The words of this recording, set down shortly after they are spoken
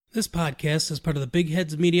This podcast is part of the Big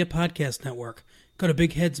Heads Media Podcast Network. Go to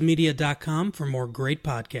bigheadsmedia.com for more great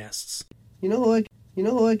podcasts. You know who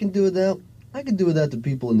I can do without? I can do without the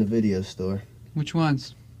people in the video store. Which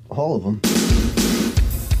ones? All of them.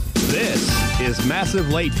 This is Massive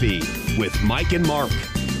Late Fee with Mike and Mark.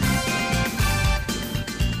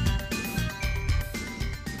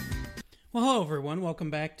 Well, hello everyone.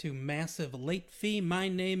 Welcome back to Massive Late Fee. My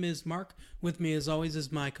name is Mark. With me, as always,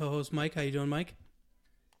 is my co-host Mike. How you doing, Mike?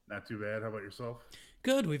 Not too bad. How about yourself?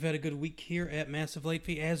 Good. We've had a good week here at Massive Late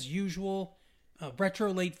Fee. As usual,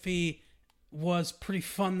 Retro Late Fee was pretty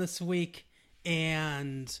fun this week,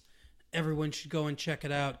 and everyone should go and check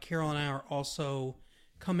it out. Carol and I are also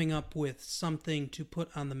coming up with something to put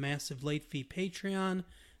on the Massive Late Fee Patreon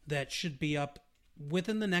that should be up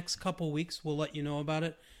within the next couple weeks. We'll let you know about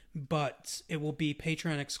it, but it will be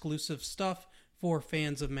Patreon exclusive stuff for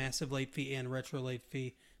fans of Massive Late Fee and Retro Late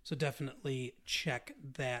Fee. So definitely check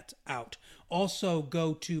that out. Also,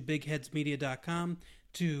 go to bigheadsmedia.com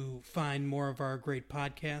to find more of our great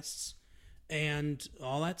podcasts and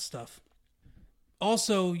all that stuff.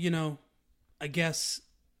 Also, I guess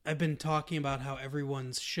I've been talking about how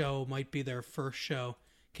everyone's show might be their first show.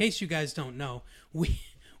 In case you guys don't know,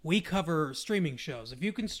 we cover streaming shows. If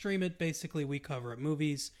you can stream it, basically we cover it.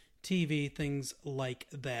 Movies, TV, things like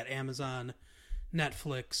that. Amazon,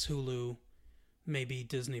 Netflix, Hulu, maybe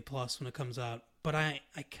Disney Plus when it comes out. But I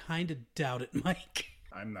kind of doubt it, Mike.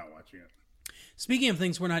 I'm not watching it. Speaking of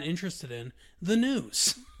things we're not interested in, the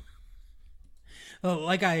news.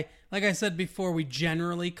 Like I said before, we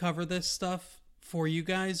generally cover this stuff for you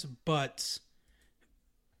guys, but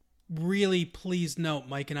really please note,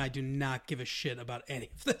 Mike and I do not give a shit about any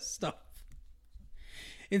of this stuff.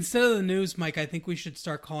 Instead of the news, Mike, I think we should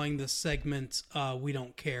start calling this segment We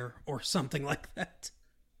Don't Care or something like that.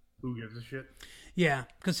 Who gives a shit? Yeah,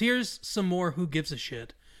 because here's some more Who Gives a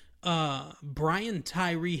Shit. Brian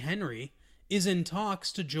Tyree Henry is in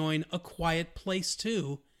talks to join A Quiet Place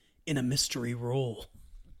 2 in a mystery role.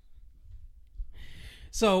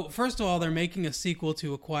 So, first of all, they're making a sequel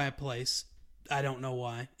to A Quiet Place. I don't know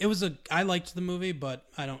why. I liked the movie, but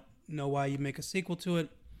I don't know why you make a sequel to it.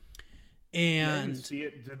 And I didn't see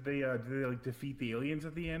it. Did they like defeat the aliens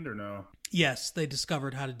at the end or no? Yes, they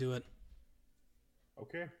discovered how to do it.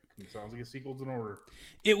 Okay. It sounds like a sequel's in order.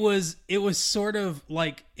 It was sort of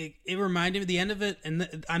like it reminded me, the end of it,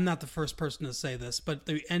 and I'm not the first person to say this, but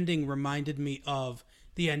the ending reminded me of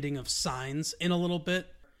the ending of Signs in a little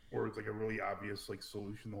bit. Or it's like a really obvious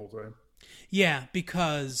solution the whole time. Yeah,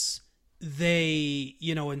 because they,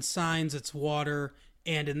 in Signs it's water,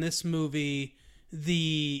 and in this movie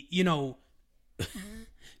the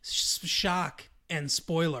shock and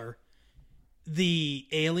spoiler, the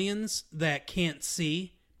aliens that can't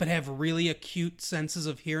see but have really acute senses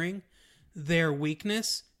of hearing, their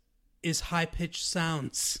weakness is high-pitched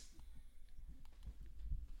sounds.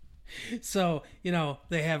 So,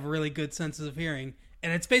 they have really good senses of hearing,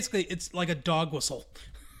 and it's like a dog whistle.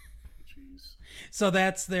 Jeez. So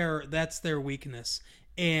that's their weakness,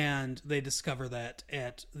 and they discover that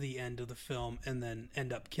at the end of the film and then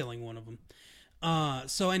end up killing one of them.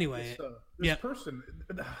 So anyway, this person,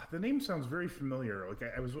 the name sounds very familiar. Like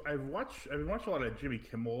I've been watching a lot of Jimmy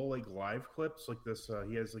Kimmel live clips like this.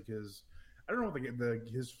 He has his, I don't know,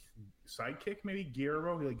 his sidekick maybe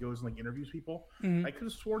Guillermo. He goes and interviews people. Mm-hmm. I could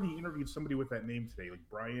have sworn he interviewed somebody with that name today,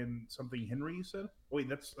 Brian something Henry. You said? Oh, wait,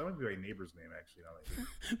 that might be my neighbor's name actually.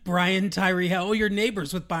 Now Brian Tyree. Oh, your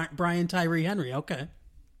neighbor's with Brian Tyree Henry. Okay.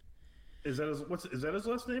 Is that his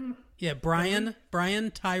last name? Yeah, Brian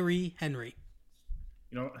Tyree Henry.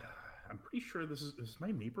 I'm pretty sure this is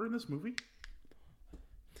my neighbor in this movie.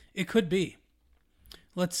 It could be.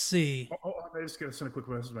 Let's see. I just gotta send a quick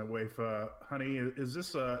message to my wife. Honey, is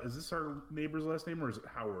this our neighbor's last name or is it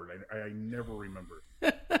Howard? I never remember.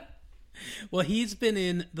 Well, he's been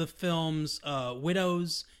in the films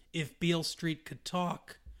Widows, If Beale Street Could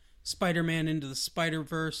Talk, Spider-Man Into the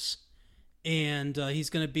Spider-Verse, and he's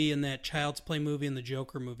going to be in that Child's Play movie and the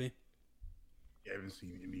Joker movie. Yeah, I haven't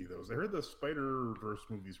seen any of those. I heard the Spider-Verse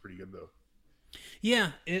movie is pretty good though.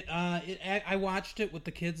 Yeah, I watched it with the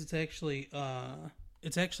kids. It's actually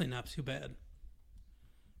not too bad.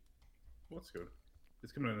 Well, that's good.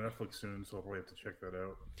 It's coming to Netflix soon, so I'll probably have to check that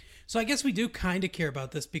out. So I guess we do kind of care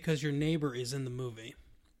about this because your neighbor is in the movie.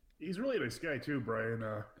 He's really a nice guy too, Brian.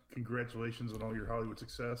 Congratulations on all your Hollywood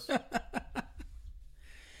success.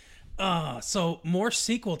 So more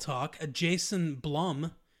sequel talk. Jason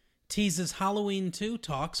Blum teases Halloween 2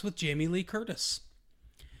 talks with Jamie Lee Curtis.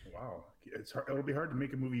 Wow. It'll be hard to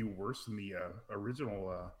make a movie worse than the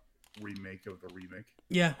original remake of the remake.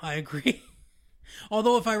 Yeah, I agree.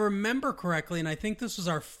 Although, if I remember correctly, and I think this was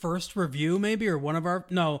our first review, maybe, or one of our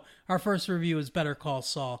our first review is Better Call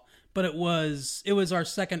Saul, but it was our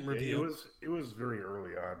second review. It was very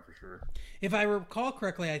early on for sure. If I recall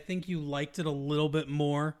correctly, I think you liked it a little bit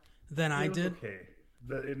more than I did. Okay,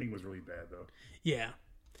 the ending was really bad though. Yeah,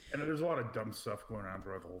 and there's a lot of dumb stuff going on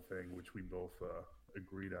throughout the whole thing, which we both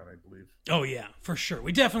agreed on, I believe. Oh yeah, for sure.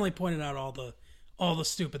 We definitely pointed out all the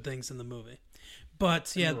stupid things in the movie,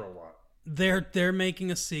 but yeah. There were a lot. They're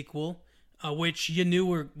making a sequel, which you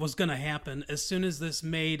knew was going to happen. As soon as this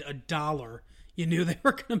made $1, you knew they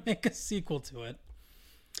were going to make a sequel to it.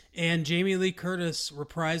 And Jamie Lee Curtis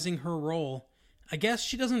reprising her role. I guess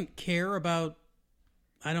she doesn't care about,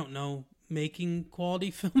 I don't know, making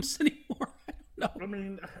quality films anymore. I don't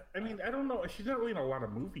know. I mean, I don't know. She's not really in a lot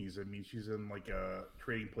of movies. I mean, she's in like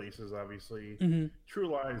Trading Places, obviously. Mm-hmm.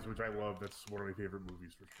 True Lies, which I love. That's one of my favorite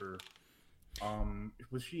movies for sure.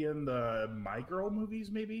 Was she in the My Girl movies?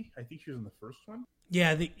 Maybe I think she was in the first one.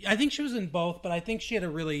 Yeah, I think she was in both, but I think she had a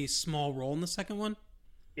really small role in the second one.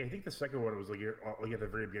 Yeah, I think the second one was like at the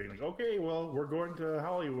very beginning, like, okay, well, we're going to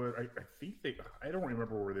Hollywood. I think I don't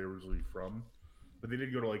remember where they were originally from, but they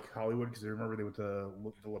did go to like Hollywood because I remember they went to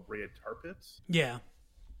the La Brea Tar Pits. Yeah,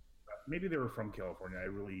 maybe they were from California. I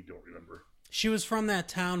really don't remember. She was from that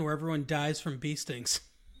town where everyone dies from bee stings.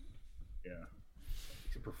 Yeah.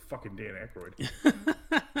 Except for fucking Dan Aykroyd.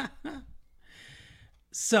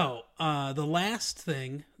 So, the last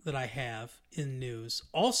thing that I have in news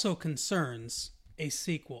also concerns a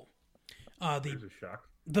sequel. There's a shock.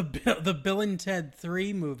 The Bill and Ted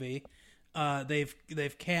 3 movie.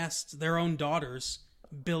 They've cast their own daughters,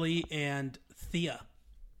 Billy and Thea.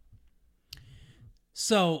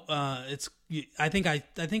 So it's I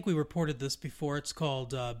think we reported this before. It's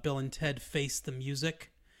called Bill and Ted Face the Music.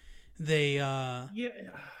 They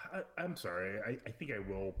I'm sorry. I think I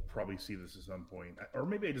will probably see this at some point, or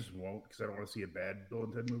maybe I just won't because I don't want to see a bad Bill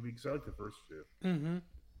and Ted movie because I like the first two. Mm-hmm.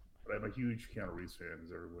 But I'm a huge Keanu Reeves fan,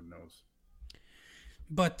 as everyone knows.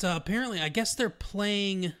 But apparently, I guess they're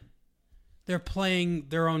playing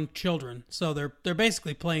their own children, so they're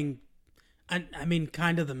basically playing, I mean,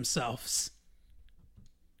 kind of themselves.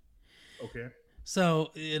 Okay.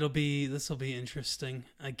 So this will be interesting,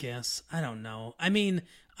 I guess. I don't know. I mean,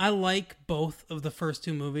 I like both of the first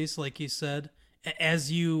two movies, like you said.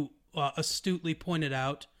 As you astutely pointed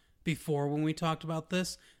out before when we talked about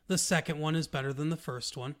this, the second one is better than the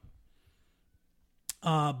first one.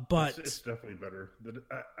 But it's definitely better.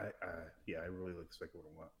 I really like the second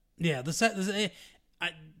one a lot. Yeah,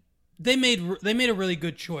 they made a really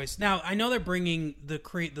good choice. Now I know they're bringing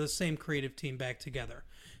the same creative team back together,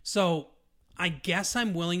 so I guess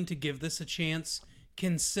I'm willing to give this a chance,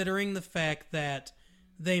 considering the fact that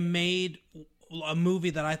they made a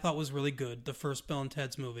movie that I thought was really good, the first Bill and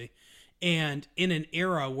Ted's movie, and in an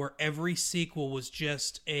era where every sequel was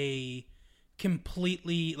just a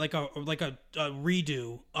completely like a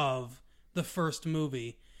redo of the first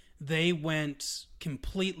movie. They went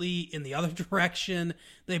completely in the other direction.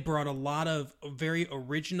 They brought a lot of very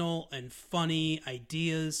original and funny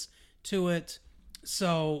ideas to it.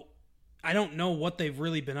 So I don't know what they've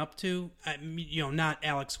really been up to. Not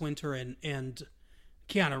Alex Winter and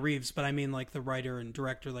Keanu Reeves, but I mean like the writer and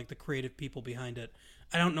director, like the creative people behind it.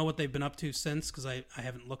 I don't know what they've been up to since because I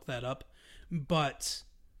haven't looked that up. But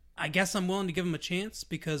I guess I'm willing to give them a chance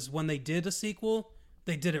because when they did a sequel,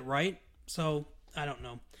 they did it right. So I don't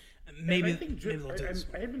know. Maybe they'll do this.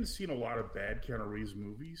 I haven't seen a lot of bad Keanu Reeves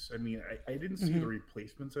movies. I mean, I didn't see The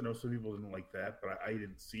Replacements. I know some people didn't like that, but I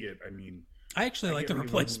didn't see it. I mean, I actually like The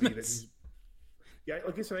Replacements. Yeah,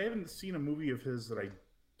 like I said, I haven't seen a movie of his that I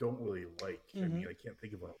don't really like. I mean, I can't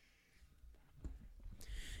think of one.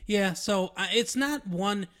 Yeah, so it's not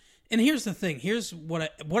one. And here's the thing. Here's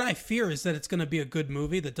what I fear is that it's going to be a good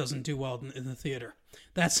movie that doesn't do well in the theater.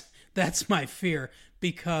 That's my fear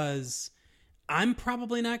because I'm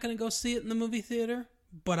probably not going to go see it in the movie theater,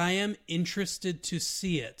 but I am interested to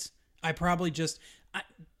see it. I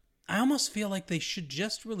almost feel like they should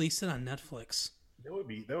just release it on Netflix. That would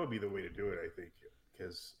be the way to do it, I think.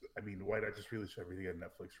 Because I mean, why not just release everything on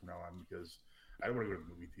Netflix from now on? Because I don't want to go to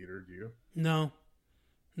the movie theater. Do you? No,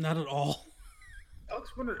 not at all.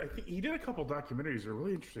 Alex Winter, I think he did a couple documentaries that are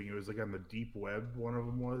really interesting. It was like on the deep web. One of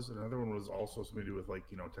them was, and another one was also something to do with like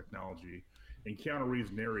technology. And Keanu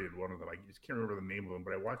Reeves narrated one of them. I just can't remember the name of them,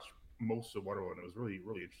 but I watched most of one of them. It was really,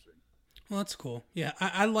 really interesting. Well, that's cool. Yeah,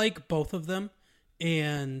 I like both of them,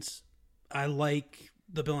 and I like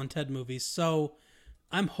the Bill and Ted movies. So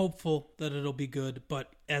I'm hopeful that it'll be good.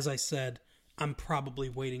 But as I said, I'm probably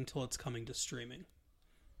waiting till it's coming to streaming.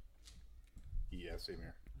 Yeah, same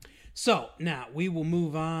here. So now we will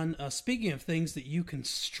move on. Speaking of things that you can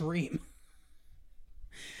stream,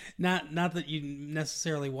 not that you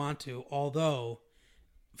necessarily want to, although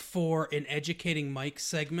for an Educating Mike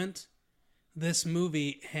segment, this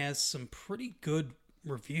movie has some pretty good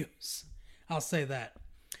reviews. I'll say that.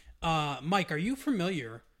 Mike, are you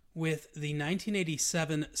familiar with the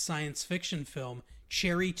 1987 science fiction film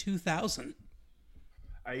Cherry 2000?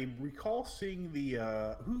 I recall seeing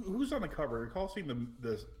the who's on the cover. I recall seeing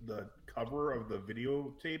the cover of the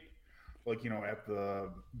videotape, like, you know, at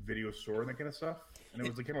the video store and that kind of stuff. And it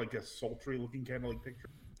was like, kind of like a sultry looking kind of like picture.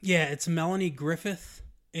 Yeah, it's Melanie Griffith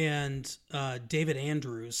and David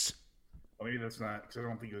Andrews. Well, maybe that's not, because I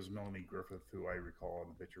don't think it was Melanie Griffith who I recall in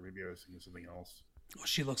the picture. Maybe I was thinking something else. Well,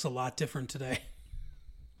 she looks a lot different today.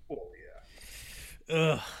 Oh yeah.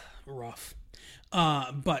 Ugh, rough.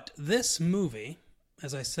 But this movie,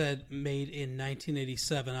 as I said, made in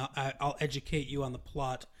 1987. I'll educate you on the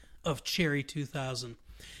plot of Cherry 2000.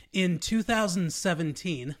 In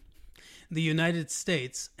 2017, the United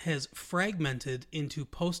States has fragmented into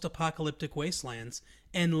post-apocalyptic wastelands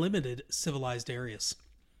and limited civilized areas.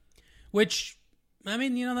 Which, I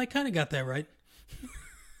mean, you know, they kind of got that right.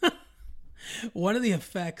 One of the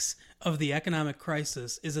effects of the economic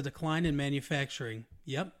crisis is a decline in manufacturing.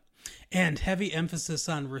 Yep. And heavy emphasis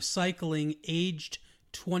on recycling aged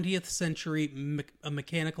 20th century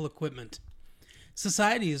mechanical equipment.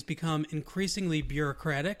 Society has become increasingly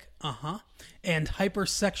bureaucratic, and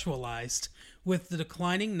hypersexualized, with the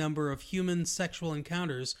declining number of human sexual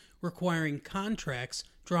encounters requiring contracts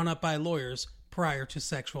drawn up by lawyers prior to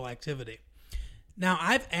sexual activity. Now,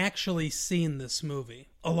 I've actually seen this movie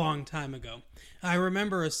a long time ago. I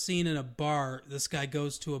remember a scene in a bar. This guy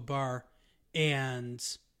goes to a bar, and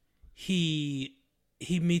he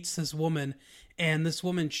meets this woman, and this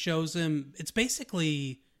woman shows him, it's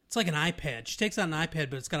like an iPad. She takes out an iPad,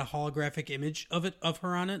 but it's got a holographic image of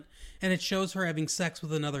her on it, and it shows her having sex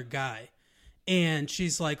with another guy. And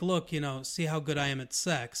she's like, look, you know, see how good I am at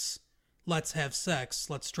sex. Let's have sex.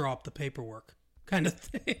 Let's draw up the paperwork, kind of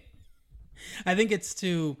thing. I think it's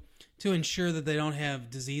to ensure that they don't have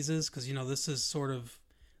diseases, because, you know, this is sort of,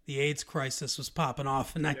 the AIDS crisis was popping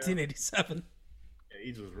off in 1987. Yeah,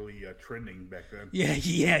 AIDS was really trending back then.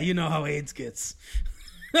 Yeah, you know how AIDS gets.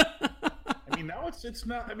 I mean, now it's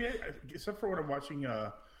not. I mean, except for when I'm watching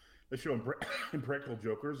the show Impractical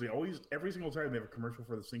Jokers, they always, every single time, they have a commercial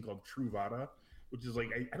for this thing called Truvada, which is like,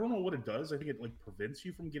 I don't know what it does. I think it like prevents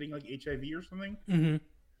you from getting like HIV or something. Mm-hmm.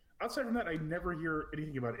 Outside from that, I never hear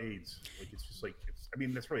anything about AIDS. Like, it's just like, I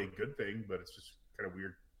mean, that's probably a good thing, but it's just kind of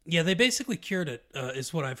weird. Yeah, they basically cured it,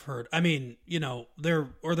 is what I've heard. I mean, you know,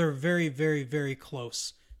 they're very, very, very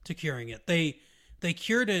close to curing it. They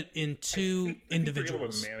cured it in two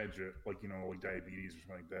individuals. They're able to manage it, like, you know, like diabetes or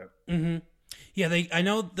something like that. Mm-hmm. Yeah, I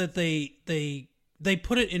know that they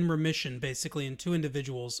put it in remission, basically, in two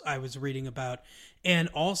individuals I was reading about. And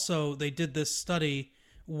also, they did this study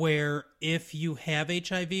where if you have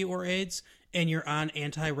HIV or AIDS and you're on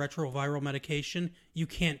antiretroviral medication, you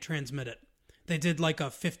can't transmit it. They did like a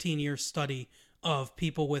 15-year study of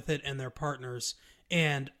people with it and their partners,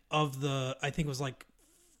 and of the, I think it was like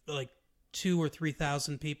 2,000 or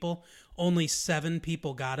 3,000 people, only 7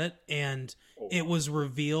 people got it, and it was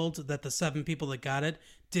revealed that the 7 people that got it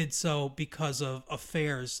did so because of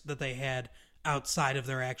affairs that they had outside of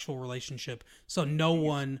their actual relationship. So no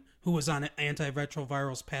one who was on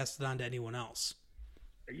antiretrovirals passed it on to anyone else.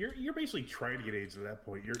 You're basically trying to get AIDS at that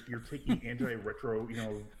point. You're taking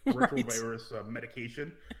retrovirus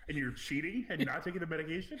medication, and you're cheating and not taking the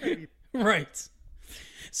medication. I mean, right.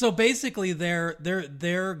 So basically, their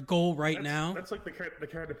goal now. That's like the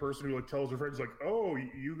kind of person who like tells her friends like, "Oh,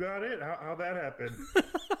 you got it? How that happened?"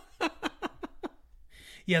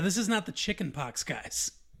 Yeah, this is not the chicken pox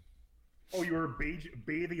guys. Oh, you were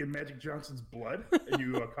bathing in Magic Johnson's blood and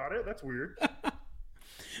you caught it? That's weird.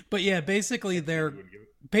 But yeah, basically their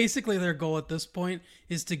goal at this point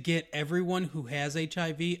is to get everyone who has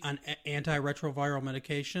HIV on antiretroviral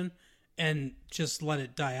medication and just let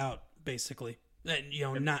it die out, basically. And, you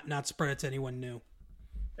know, not spread it to anyone new.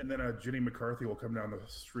 And then Jenny McCarthy will come down the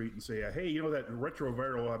street and say, "Hey, you know that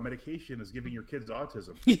retroviral medication is giving your kids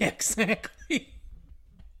autism." Yeah, exactly.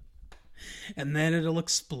 And then it'll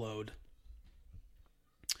explode.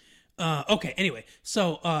 Okay, anyway,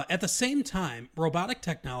 so at the same time, robotic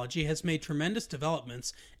technology has made tremendous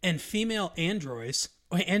developments, and female androids,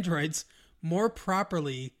 more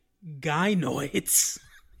properly gynoids,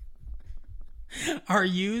 are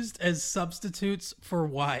used as substitutes for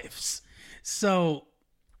wives. So,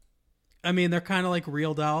 I mean, they're kind of like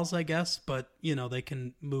real dolls, I guess, but, you know, they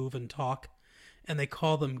can move and talk, and they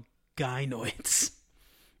call them gynoids.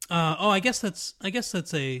 I guess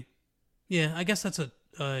that's a, yeah, I guess that's a,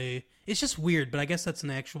 it's just weird, but I guess that's an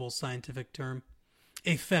actual scientific term.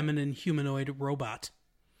 A feminine humanoid robot.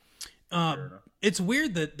 It's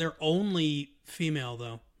weird that they're only female,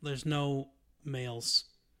 though. There's no males.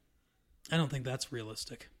 I don't think that's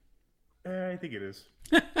realistic. I think it is.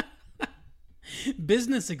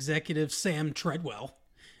 Business executive Sam Treadwell,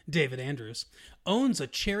 David Andrews, owns a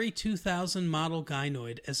Cherry 2000 model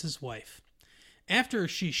gynoid as his wife. After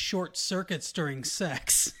she short circuits during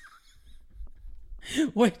sex,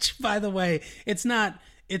 which, by the way, it's not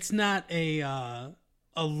a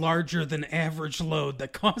larger than average load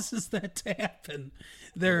that causes that to happen.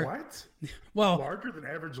 What? Well, larger than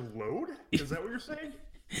average load? Is that what you're saying?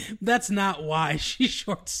 That's not why she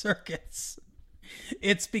short circuits.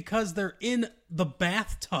 It's because they're in the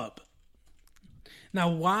bathtub. Now,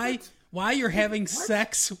 why you're having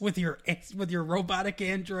sex with your robotic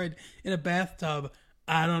android in a bathtub,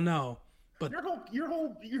 I don't know. But your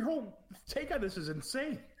whole take on this is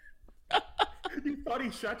insane. You thought he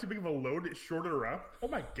shot too big of a load that shorted her up? Oh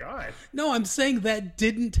my god! No, I'm saying that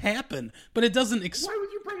didn't happen, but it doesn't. Why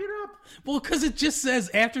would you bring it up? Well, because it just says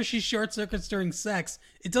after she short circuits during sex.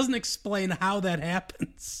 It doesn't explain how that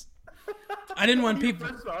happens. I didn't want people.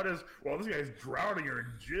 First thought is, well, this guy's drowning her in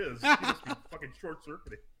jizz. He must be fucking short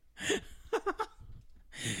circuiting.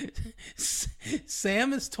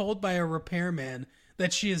 Sam is told by a repairman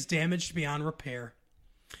that she is damaged beyond repair.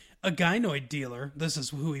 A gynoid dealer, this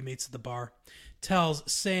is who he meets at the bar, tells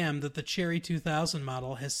Sam that the Cherry 2000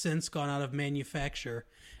 model has since gone out of manufacture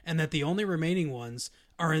and that the only remaining ones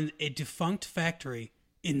are in a defunct factory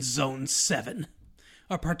in Zone 7,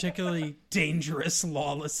 a particularly dangerous,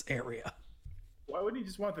 lawless area. Why would he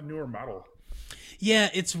just want the newer model? Yeah,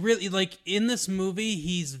 it's really, like, in this movie,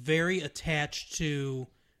 he's very attached to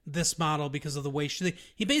this model because of the way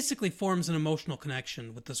he basically forms an emotional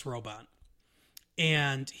connection with this robot.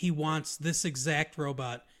 And he wants this exact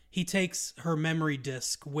robot. He takes her memory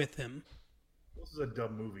disk with him. This is a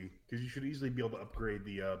dumb movie because you should easily be able to upgrade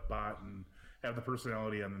the bot and have the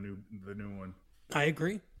personality on the new one. I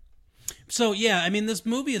agree. So yeah, I mean, this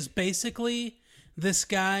movie is basically this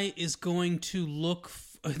guy is going to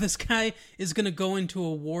this guy is going to go into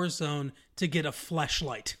a war zone to get a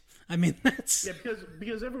fleshlight. I mean, that's... Yeah,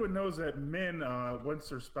 because everyone knows that men, once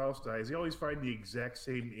their spouse dies, they always find the exact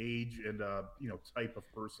same age and, type of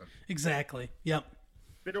person. Exactly. Yep.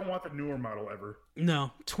 They don't want the newer model ever.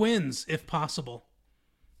 No. Twins, if possible.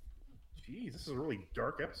 Jeez, this is a really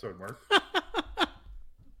dark episode, Mark.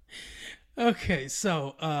 Okay,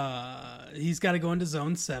 so he's got to go into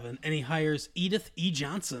Zone 7, and he hires Edith E.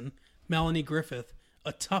 Johnson, Melanie Griffith,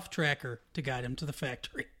 a tough tracker, to guide him to the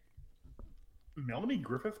factory. Melanie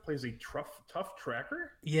Griffith plays a tough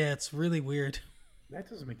tracker? Yeah, it's really weird. That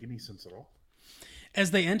doesn't make any sense at all.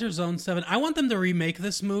 As they enter Zone 7, I want them to remake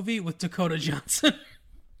this movie with Dakota Johnson.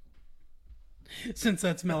 Since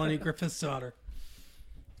that's Melanie Griffith's daughter.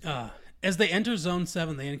 As they enter Zone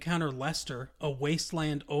 7, they encounter Lester, a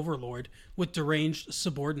wasteland overlord with deranged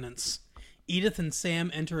subordinates. Edith and Sam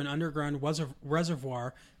enter an underground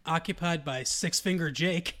reservoir occupied by Six-Finger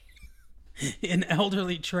Jake, an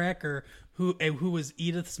elderly tracker who is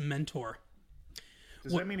Edith's mentor.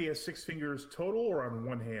 Does that mean he has 6 fingers total or on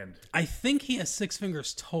one hand? I think he has 6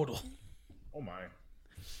 fingers total. Oh my.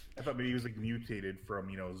 I thought maybe he was like mutated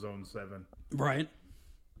from, Zone 7. Right.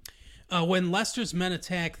 When Lester's men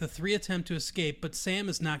attack, the three attempt to escape, but Sam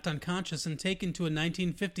is knocked unconscious and taken to a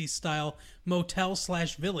 1950s-style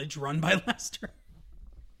motel/village run by Lester.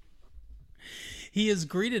 He is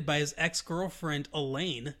greeted by his ex-girlfriend,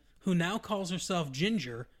 Elaine, who now calls herself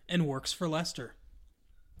Ginger and works for Lester.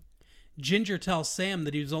 Ginger tells Sam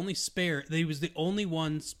that he was the only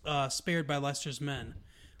one spared by Lester's men.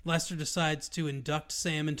 Lester decides to induct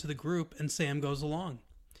Sam into the group, and Sam goes along.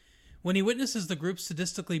 When he witnesses the group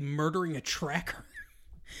sadistically murdering a tracker,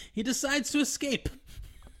 he decides to escape.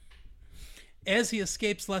 As he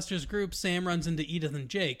escapes Lester's group, Sam runs into Edith and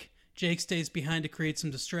Jake. Jake stays behind to create some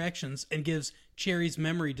distractions and gives Cherry's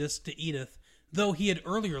memory disk to Edith, though he had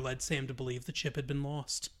earlier led Sam to believe the chip had been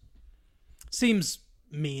lost. Seems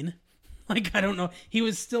mean. Like, I don't know. He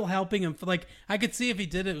was still helping him. I could see if he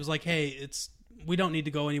did it, it was like, hey, we don't need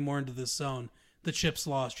to go anymore into this zone. The chip's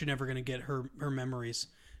lost. You're never going to get her memories.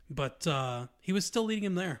 But he was still leading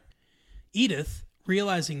him there. Edith,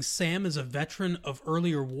 realizing Sam is a veteran of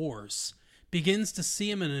earlier wars, begins to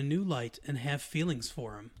see him in a new light and have feelings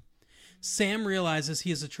for him. Sam realizes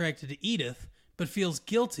he is attracted to Edith, but feels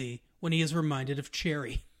guilty when he is reminded of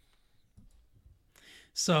Cherry.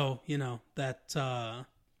 So,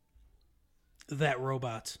 that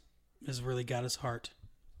robot has really got his heart.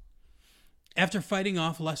 After fighting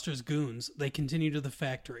off Lester's goons, they continue to the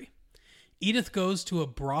factory. Edith goes to a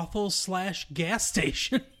brothel/gas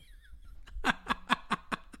station.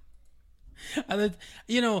 I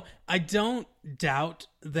don't doubt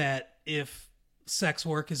that if sex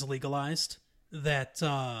work is legalized, that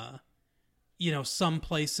some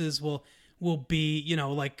places will be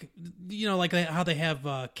like how they have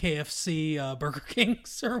KFC, Burger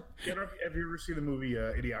Kings, or have you ever seen the movie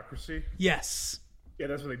Idiocracy? Yes. Yeah,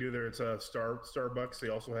 that's what they do there. It's a Starbucks. They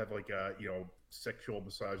also have sexual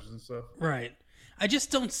massages and stuff. Right. I just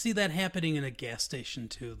don't see that happening in a gas station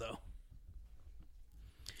too, though.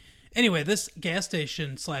 Anyway, this gas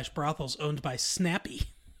station/brothel's owned by Snappy,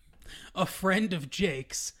 a friend of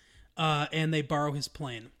Jake's, and they borrow his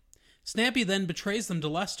plane. Snappy then betrays them to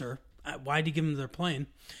Lester. Why'd he give them their plane?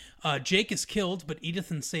 Jake is killed, but Edith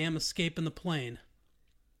and Sam escape in the plane.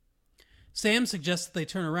 Sam suggests that they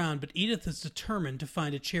turn around, but Edith is determined to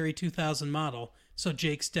find a Cherry 2000 model, so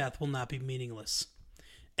Jake's death will not be meaningless.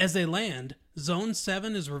 As they land, Zone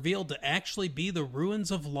 7 is revealed to actually be the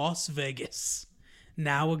ruins of Las Vegas,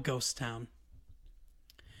 now a ghost town.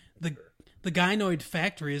 The gynoid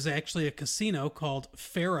factory is actually a casino called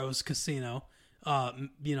Pharaoh's Casino.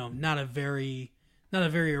 Not a very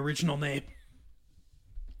original name.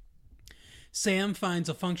 Sam finds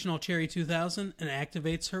a functional Cherry 2000 and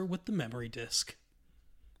activates her with the memory disk.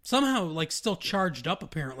 Somehow, still charged up,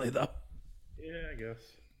 apparently, though. Yeah, I guess.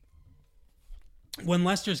 When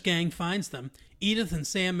Lester's gang finds them, Edith and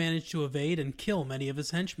Sam manage to evade and kill many of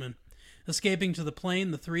his henchmen. Escaping to the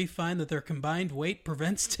plane, the three find that their combined weight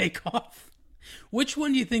prevents takeoff. Which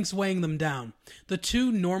one do you think's weighing them down? The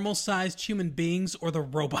two normal-sized human beings or the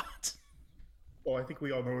robot? Well, I think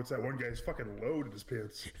we all know it's that one guy's fucking load in his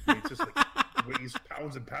pants. It's just weighs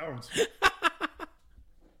pounds and pounds.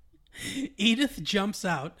 Edith jumps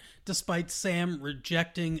out, despite Sam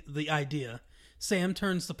rejecting the idea. Sam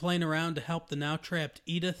turns the plane around to help the now trapped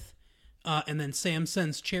Edith, and then Sam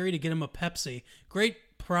sends Cherry to get him a Pepsi.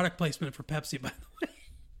 Great product placement for Pepsi, by the way.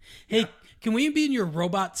 Hey, Can we be in your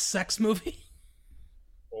robot sex movie?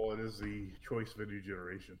 Well, it is the choice of a new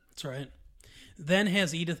generation. That's right. Then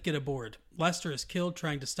has Edith get aboard. Lester is killed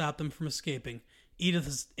trying to stop them from escaping.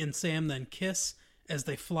 Edith and Sam then kiss as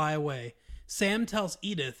they fly away. Sam tells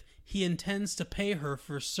Edith he intends to pay her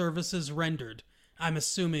for services rendered. I'm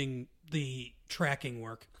assuming the tracking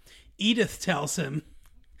work. Edith tells him,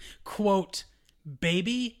 quote,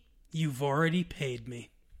 "Baby, you've already paid me."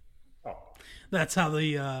 Oh. That's how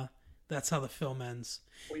the film ends.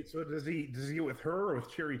 Wait, so does he get with her or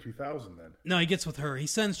with Cherry 2000 then? No, he gets with her. He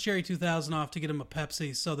sends Cherry 2000 off to get him a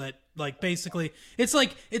Pepsi so that, basically, it's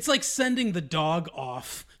like sending the dog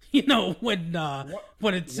off, when it's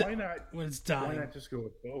why not, when it's dying. Why not just go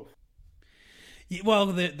with both? Well,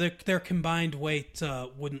 their combined weight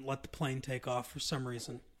wouldn't let the plane take off for some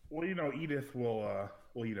reason. Well, Edith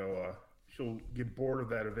she'll get bored of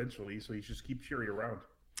that eventually, so you just keep Cherry around.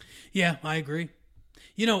 Yeah, I agree.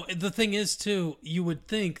 The thing is, too, you would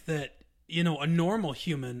think that, a normal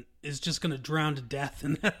human is just going to drown to death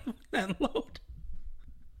in that load.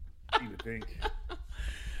 You would think.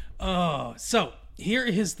 Oh, so here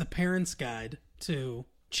is the parent's guide to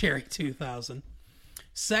Cherry 2000.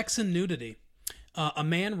 Sex and nudity. A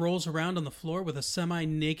man rolls around on the floor with a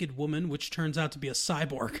semi-naked woman, which turns out to be a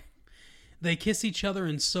cyborg. They kiss each other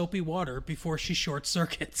in soapy water before she short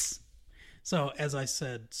circuits. So, as I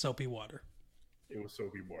said, soapy water. It was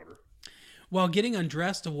soapy water. While getting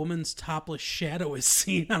undressed, a woman's topless shadow is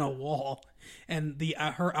seen on a wall, and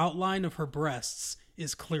her outline of her breasts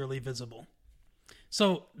is clearly visible.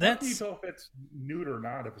 So that's... How do you tell if it's nude or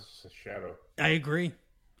not if it's a shadow? I agree.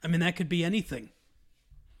 I mean, that could be anything.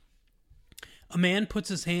 A man puts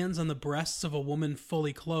his hands on the breasts of a woman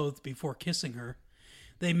fully clothed before kissing her.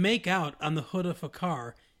 They make out on the hood of a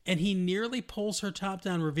car, and he nearly pulls her top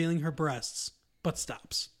down, revealing her breasts, but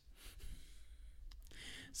stops.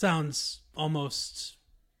 Sounds almost,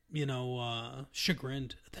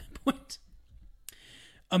 chagrined at that point.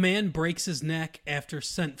 A man breaks his neck after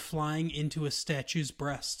sent flying into a statue's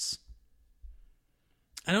breasts.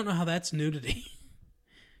 I don't know how that's nudity.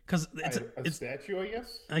 Because it's a statue, I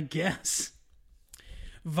guess? I guess.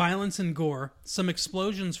 Violence and gore. Some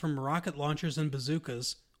explosions from rocket launchers and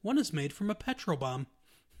bazookas. One is made from a petrol bomb.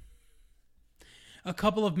 A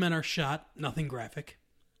couple of men are shot. Nothing graphic.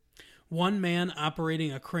 One man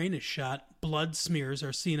operating a crane is shot. Blood smears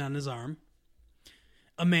are seen on his arm.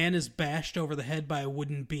 A man is bashed over the head by a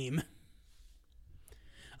wooden beam.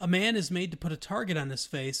 A man is made to put a target on his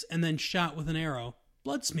face and then shot with an arrow.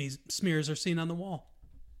 Blood smears are seen on the wall.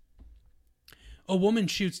 A woman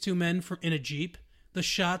shoots two men in a Jeep. The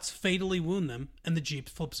shots fatally wound them, and the Jeep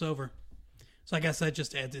flips over. So I guess that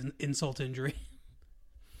just adds insult to injury.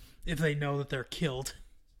 If they know that they're killed.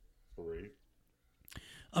 Right.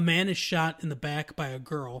 A man is shot in the back by a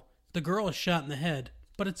girl. The girl is shot in the head,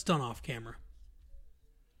 but it's done off camera.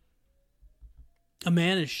 A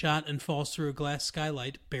man is shot and falls through a glass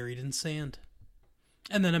skylight buried in sand.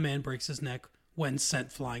 And then a man breaks his neck when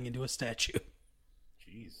sent flying into a statue.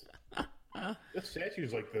 Jeez. This statue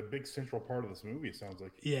is like the big central part of this movie, it sounds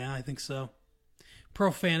like. Yeah, I think so.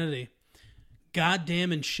 Profanity.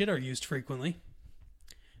 Goddamn and shit are used frequently.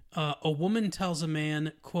 A woman tells a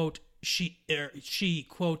man, quote, she,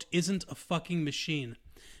 quote, isn't a fucking machine.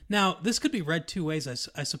 Now, this could be read two ways,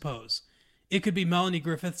 I suppose. It could be Melanie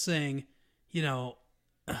Griffith saying, you know,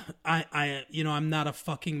 I'm not a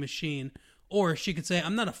fucking machine. Or she could say,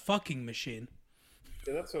 I'm not a fucking machine.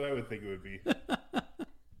 Yeah, that's what I would think it would be.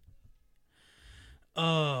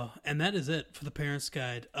 And that is it for the Parents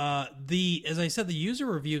Guide. As I said, the user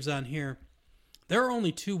reviews on here, there are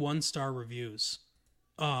only 2 1-star reviews.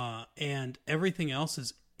 And everything else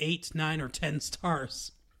is 8, 9, or 10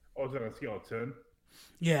 stars. Oh, is that on a scale of 10?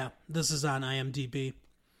 Yeah, this is on IMDb.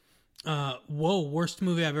 Whoa, worst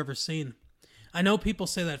movie I've ever seen. I know people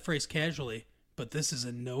say that phrase casually, but this is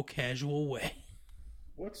in no casual way.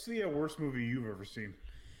 What's the worst movie you've ever seen?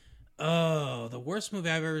 Oh, the worst movie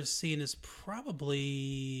I've ever seen is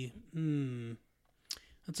probably...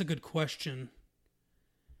 that's a good question.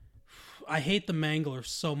 I hate The Mangler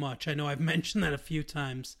so much. I know I've mentioned that a few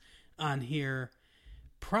times on here.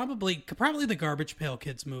 Probably the Garbage Pail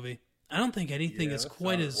Kids movie. I don't think anything is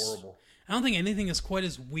quite as horrible. I don't think anything is quite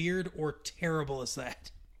as weird or terrible as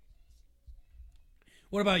that.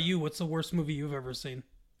 What about you? What's the worst movie you've ever seen?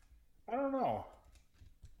 I don't know.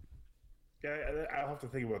 Yeah, I'll have to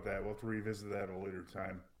think about that. We'll have to revisit that at a later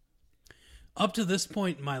time. Up to this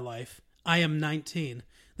point in my life, I am 19.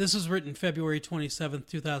 This was written February 27th,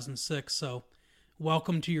 2006, so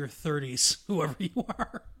welcome to your 30s, whoever you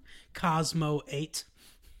are. Cosmo 8.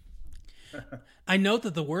 I note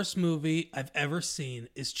that the worst movie I've ever seen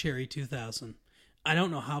is Cherry 2000. I don't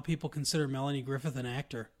know how people consider Melanie Griffith an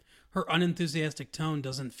actor. Her unenthusiastic tone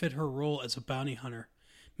doesn't fit her role as a bounty hunter.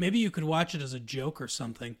 Maybe you could watch it as a joke or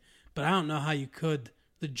something, but I don't know how you could.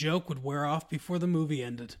 The joke would wear off before the movie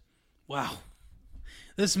ended. Wow.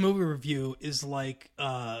 This movie review is like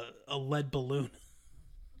a lead balloon.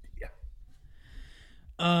 Yeah.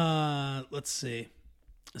 Let's see.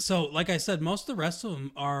 So, like I said, most of the rest of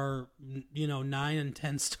them are, 9 and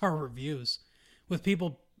 10 star reviews with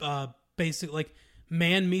people basically like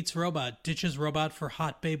man meets robot, ditches robot for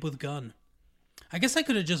hot babe with gun. I guess I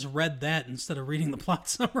could have just read that instead of reading the plot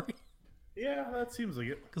summary. Yeah, that seems like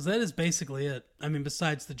it. Because that is basically it. I mean,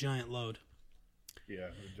 besides the giant load. Yeah,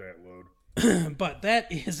 the giant load. But that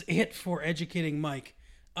is it for Educating Mike.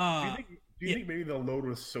 Do you think maybe the load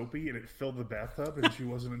was soapy and it filled the bathtub and she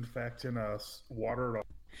wasn't in fact in water at all?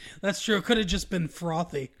 That's true. It could have just been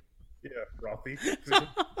frothy. Yeah, frothy. It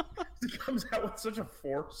comes out with such a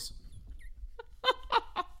force.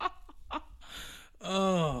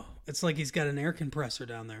 Oh, it's like he's got an air compressor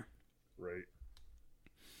down there. Right.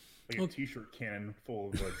 Like a t-shirt cannon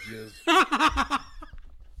full of jizz.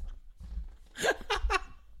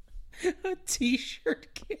 A t-shirt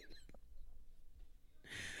cannon.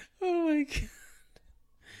 Oh my god.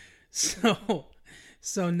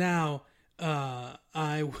 So now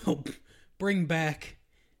I will bring back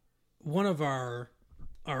one of our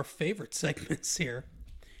favorite segments here,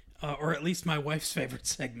 or at least my wife's favorite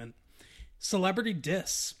segment, Celebrity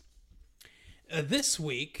Diss. This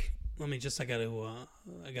week, I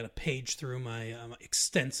gotta page through my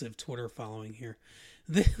extensive Twitter following here.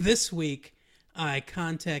 This week, I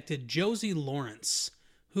contacted Josie Lawrence,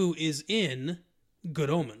 who is in Good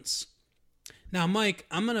Omens. Now, Mike,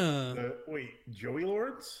 I'm gonna wait, Joey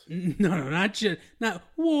Lawrence? No, not Joey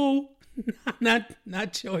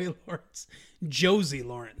Lawrence. Josie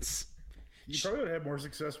Lawrence. You probably would have more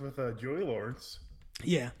success with Joey Lawrence.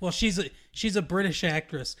 Yeah, well, she's a British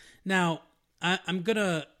actress. Now, I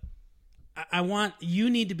want you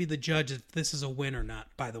need to be the judge if this is a win or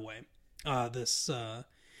not. By the way,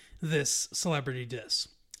 this celebrity diss.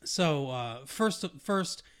 So first,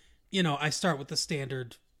 I start with the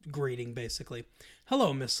standard greeting, basically.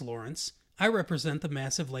 Hello, Miss Lawrence. I represent the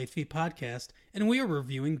Massive Late Fee podcast, and we are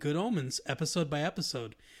reviewing Good Omens episode by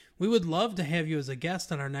episode. We would love to have you as a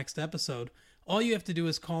guest on our next episode. All you have to do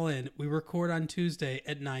is call in. We record on Tuesday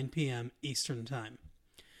at 9 p.m. Eastern Time.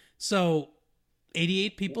 So,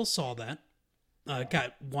 88 people saw that.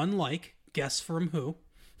 Got 1 like. Guess from who?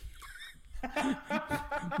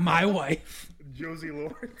 My wife. Josie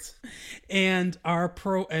Lawrence. And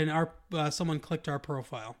someone clicked our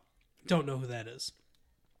profile. Don't know who that is.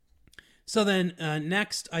 So then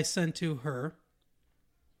next I sent to her.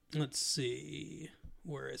 Let's see,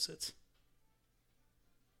 where is it?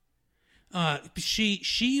 She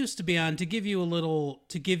used to be on, to give you a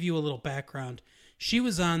little background. She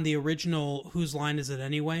was on the original Whose Line Is It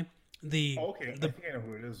Anyway? Okay, I think I know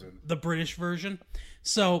who it is. The British version.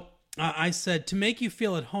 So I said, to make you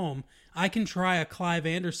feel at home, I can try a Clive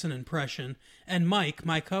Anderson impression, and Mike,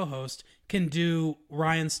 my co-host, can do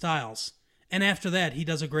Ryan Stiles. And after that, he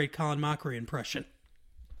does a great Colin Mockery impression.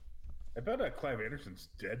 I bet Clive Anderson's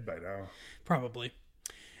dead by now. Probably.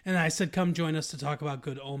 And I said, come join us to talk about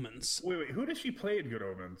Good Omens. Wait, who does she play in Good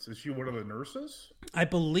Omens? Is she one of the nurses? I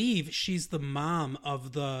believe she's the mom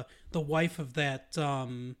of the wife of that,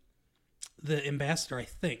 the ambassador, I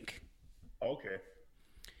think. Okay.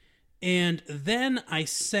 And then I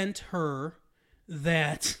sent her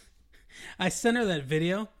that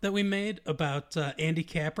video that we made about Andy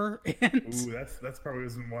Capper. And Ooh, that's probably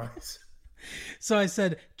isn't wise. So I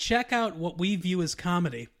said, check out what we view as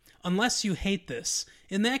comedy. Unless you hate this.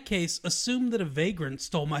 In that case, assume that a vagrant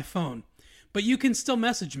stole my phone. But you can still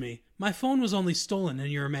message me. My phone was only stolen in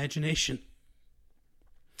your imagination.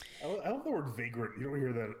 I love the word vagrant. You don't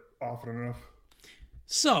hear that often enough.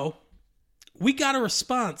 So, we got a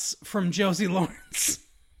response from Josie Lawrence.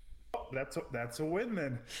 Oh, that's a win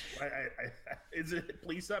then. Is it?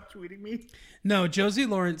 Please stop tweeting me. No, Josie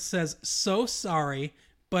Lawrence says, so sorry,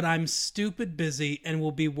 but I'm stupid busy and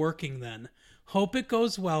will be working then. Hope it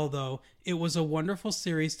goes well, though. It was a wonderful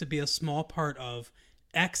series to be a small part of.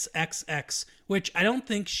 XXX, which I don't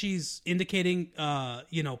think she's indicating,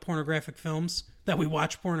 pornographic films, that we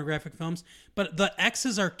watch pornographic films. But the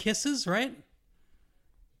X's are kisses, right?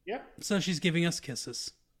 Yeah. So she's giving us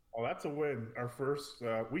kisses. Oh, that's a win. Our first.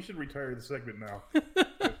 We should retire the segment now.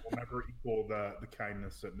 We'll never equal the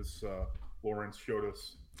kindness that Miss Lawrence showed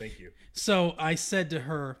us. Thank you. So I said to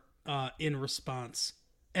her in response,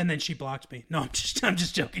 and then she blocked me. No, I'm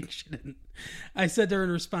just joking. She didn't. I said to her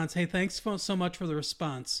in response, hey, thanks so much for the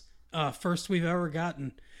response. First we've ever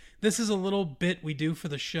gotten. This is a little bit we do for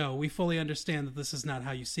the show. We fully understand that this is not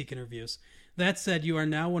how you seek interviews. That said, you are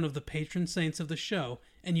now one of the patron saints of the show,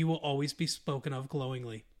 and you will always be spoken of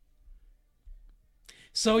glowingly.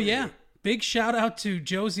 So yeah, big shout out to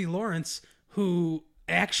Josie Lawrence, who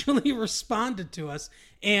actually responded to us.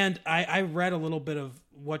 And I read a little bit of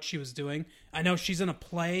what she was doing. I know she's in a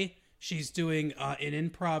play. She's doing an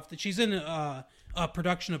improv. She's in a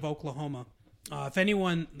production of Oklahoma. If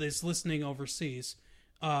anyone is listening overseas,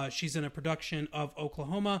 she's in a production of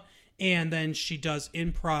Oklahoma. And then she does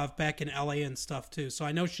improv back in LA and stuff too. So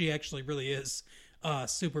I know she actually really is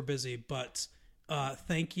super busy. But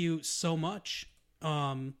thank you so much,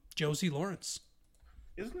 Josie Lawrence.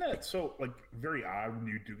 Isn't that so very odd when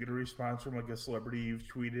you do get a response from a celebrity you've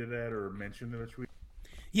tweeted at or mentioned in a tweet?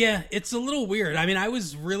 Yeah, it's a little weird. I mean, I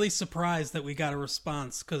was really surprised that we got a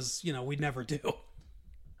response because, we never do.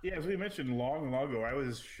 Yeah, as we mentioned long ago, I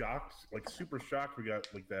was shocked, super shocked. We got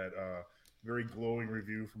that very glowing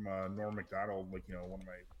review from Norm Macdonald, one of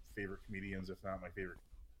my favorite comedians, if not my favorite.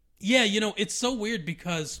 Yeah, it's so weird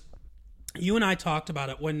because you and I talked about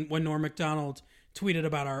it when Norm Macdonald tweeted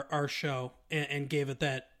about our show and gave it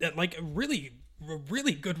that really,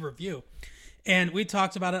 really good review. And we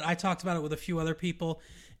talked about it. I talked about it with a few other people.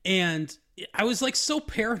 And I was so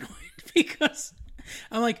paranoid because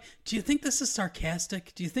I'm like, do you think this is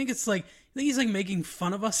sarcastic? Do you think it's he's making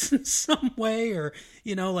fun of us in some way? Or,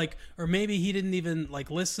 or maybe he didn't even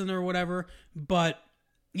listen or whatever. But,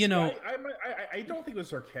 I don't think it was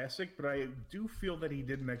sarcastic, but I do feel that he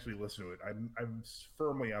didn't actually listen to it. I'm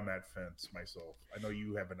firmly on that fence myself. I know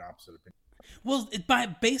you have an opposite opinion. Well,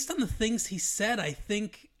 based on the things he said, I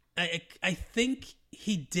think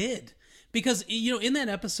he did. Because, in that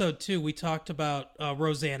episode, too, we talked about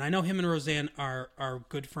Roseanne. I know him and Roseanne are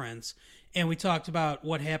good friends. And we talked about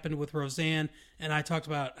what happened with Roseanne. And I talked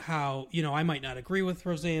about how, I might not agree with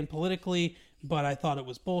Roseanne politically, but I thought it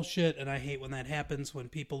was bullshit. And I hate when that happens, when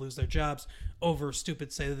people lose their jobs over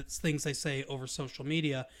stupid things they say over social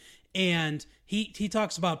media. And he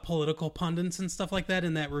talks about political pundits and stuff like that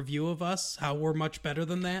in that review of us, how we're much better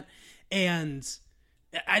than that. And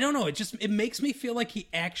I don't know. It makes me feel like he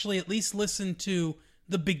actually at least listened to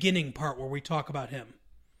the beginning part where we talk about him.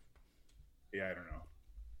 Yeah, I don't know.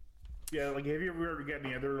 Yeah, have you ever got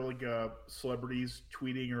any other celebrities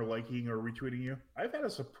tweeting or liking or retweeting you? I've had a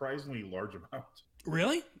surprisingly large amount.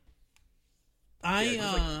 Really?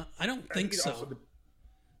 I don't think so.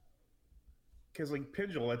 Because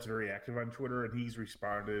Pinge Gillette's very active on Twitter, and he's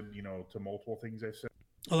responded, to multiple things I've said.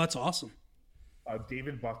 Oh, that's awesome.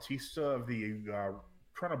 David Bautista of the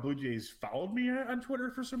Toronto Blue Jays followed me on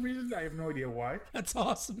Twitter for some reason. I have no idea why. That's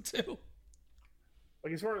awesome too.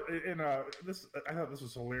 Like as far in this, I thought this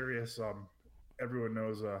was hilarious. Everyone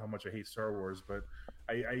knows how much I hate Star Wars, but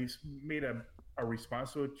I made a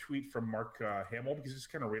response to a tweet from Mark Hamill because it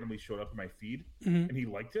just kind of randomly showed up in my feed, and he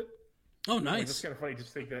liked it. Oh, Like, nice. it's kind of funny.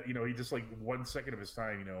 Just think that he just like 1 second of his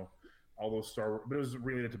time, all those Star Wars, but it was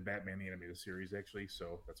related to Batman the animated series actually,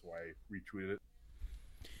 so that's why I retweeted it.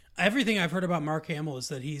 Everything I've heard about Mark Hamill is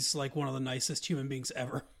that he's like one of the nicest human beings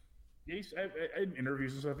ever. Yeah, in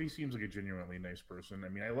interviews and stuff, he seems like a genuinely nice person. I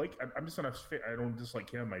mean, I'm just not a fan. I don't dislike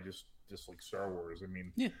him. I just dislike Star Wars. I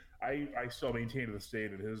mean, Yeah. I still maintain to this day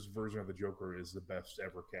that his version of the Joker is the best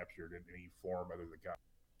ever captured in any form other than God.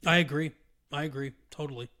 I agree.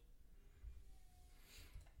 Totally.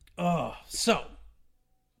 So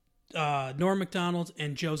Norm Macdonald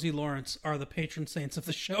and Josie Lawrence are the patron saints of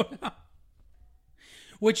the show now,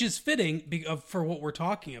 which is fitting for what we're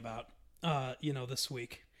talking about, this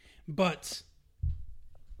week. But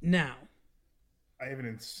now, I have an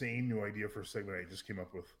insane new idea for a segment I just came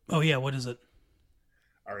up with. oh yeah, what is it?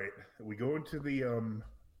 All right, we go into the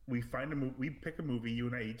we find a movie. We pick a movie. You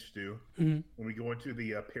and I each do. Mm-hmm. When we go into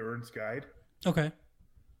the parents' guide, Okay.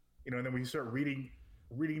 and then we start reading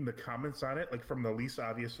the comments on it, like from the least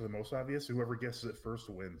obvious to the most obvious. Whoever guesses it first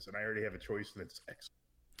wins, and I already have a choice, and it's X.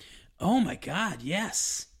 Oh my God,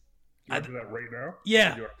 yes. You want to do that right now?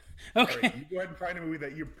 Yeah. Okay. Okay. All right, you go ahead and find a movie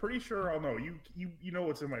that you're pretty sure I'll know. You know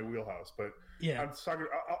what's in my wheelhouse, but Yeah. I'm talking.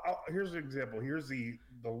 Here's an example. Here's the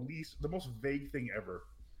most vague thing ever.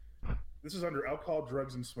 This is under alcohol,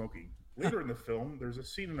 drugs, and smoking. Later in the film, there's a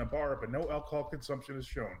scene in a bar, but no alcohol consumption is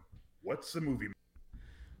shown. What's the movie?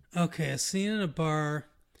 Okay, a scene in a bar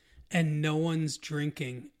and no one's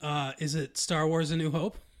drinking. Is it Star Wars: A New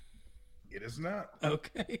Hope? It is not.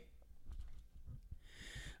 Okay.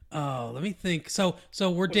 Oh, let me think. So we're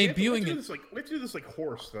Well, debuting we it. have to do this like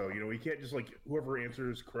horse, though. We can't just like whoever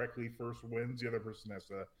answers correctly first wins. The other person has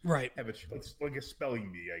to Right. have it like a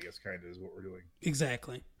spelling bee, I guess, kind of is what we're doing.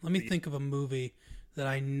 Exactly. Let me think of a movie that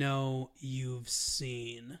I know you've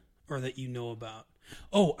seen or that you know about.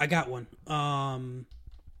 Oh, I got one.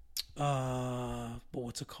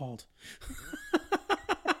 What's it called?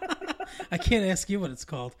 I can't ask you what it's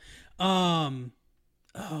called. What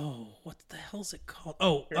the hell's it called?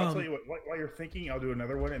 Oh, Here, I'll tell you what. While you're thinking, I'll do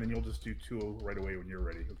another one, and then you'll just do two right away when you're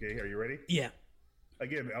ready. Okay? Are you ready? yeah.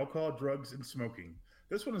 Again, alcohol, drugs, and smoking.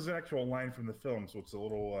 This one is an actual line from the film, so it's a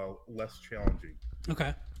little less challenging.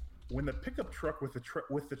 Okay. When the pickup truck with the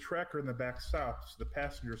tracker in the back stops, the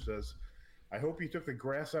passenger says, "I hope you took the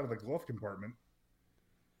grass out of the glove compartment."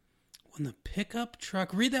 When the pickup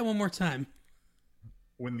truck. Read that one more time.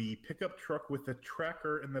 When the pickup truck with the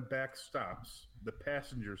tracker in the back stops, the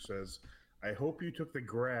passenger says, "I hope you took the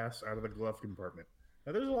grass out of the glove compartment."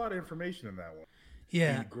 Now, there's a lot of information in that one.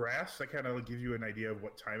 Yeah. The grass, that kind of gives you an idea of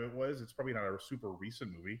what time it was. It's probably not a super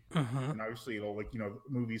recent movie. Uh-huh. And obviously,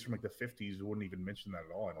 movies from like the 50s wouldn't even mention that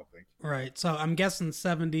at all, I don't think. Right. So I'm guessing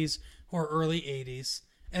 70s or early 80s.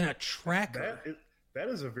 And a tracker. That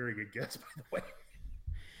is a very good guess, by the way.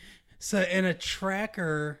 So, and a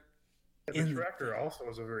tracker. The tracker also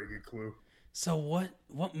is a very good clue. So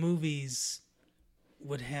what movies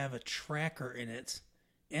would have a tracker in it?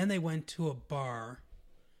 And they went to a bar.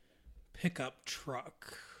 Pickup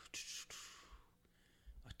truck.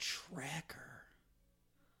 A tracker.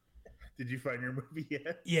 Did you find your movie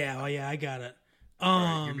yet? Yeah, oh yeah, I got it. All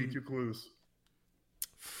right, give me 2 clues.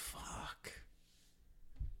 Fuck.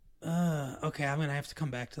 Okay, I'm gonna have to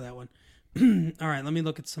come back to that one. All right, let me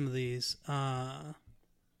look at some of these. Oh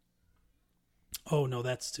no,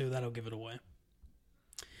 that's 2. That'll give it away.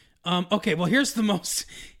 Okay, well here's the most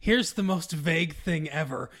vague thing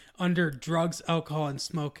ever under drugs, alcohol, and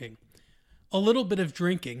smoking. A little bit of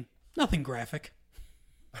drinking, nothing graphic.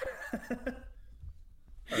 All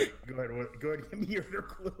right, go ahead. Give me your other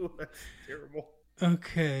clue. That's terrible.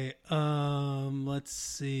 Okay, let's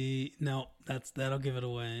see. No, that'll give it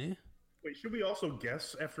away. Wait, should we also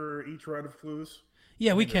guess after each round of clues?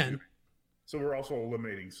 Yeah, we can. So we're also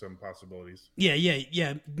eliminating some possibilities.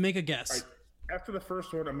 Yeah. Make a guess. All right, after the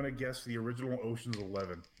first one, I'm going to guess the original Ocean's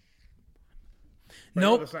 11.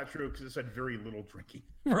 Nope. That's not true because it said very little drinking.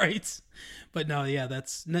 Right. But no, yeah,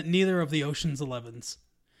 that's neither of the Ocean's 11s.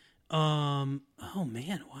 Oh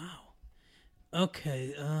man, wow.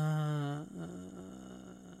 Okay,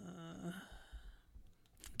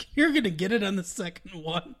 you're going to get it on the second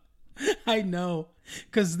one. I know,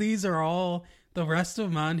 cuz these are all the rest of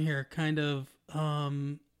them on here kind of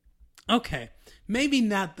okay. Maybe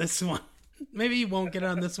not this one. Maybe you won't get it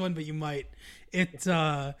on this one, but you might. It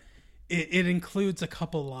includes a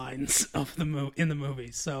couple lines of in the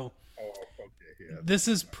movie. So Oh, okay. Yeah. this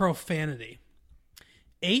is profanity.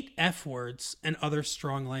 8 F words, and other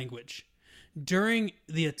strong language. During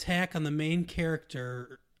the attack on the main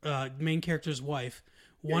character's wife,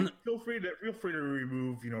 feel free to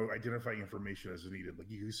remove, identifying information as needed.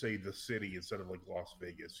 Like you say the city instead of like Las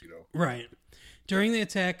Vegas, Right. During the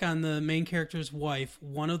attack on the main character's wife,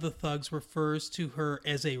 one of the thugs refers to her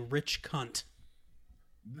as a rich cunt.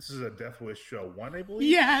 This is a Death Wish 1, I believe.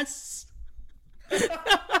 Yes.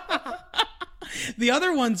 The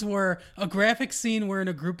other ones were a graphic scene wherein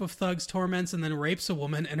a group of thugs torments and then rapes a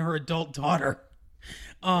woman and her adult daughter.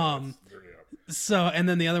 So, and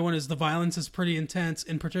then the other one is the violence is pretty intense,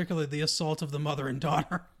 in particular the assault of the mother and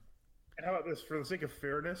daughter. And how about this? For the sake of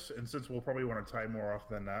fairness, and since we'll probably want to tie more off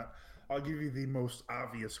than that, I'll give you the most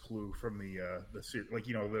obvious clue from the series. Like,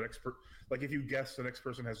 the next like if you guess, the next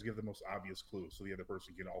person has to give the most obvious clue, so the other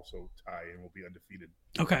person can also tie and will be undefeated.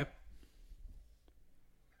 Okay.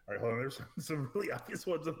 All right, hold on. There's some really obvious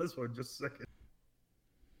ones on this one. Just a second.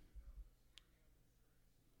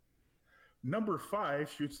 Number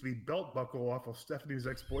 5 shoots the belt buckle off of Stephanie's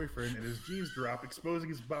ex-boyfriend, and his jeans drop, exposing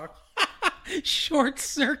his box. Short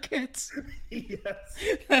circuits. Yes.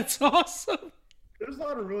 That's awesome. There's a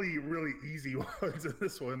lot of really, really easy ones in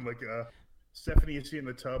this one. Like Stephanie is in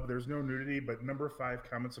the tub. There's no nudity, but number 5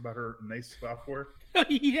 comments about her nice software.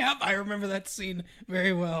 Yeah, I remember that scene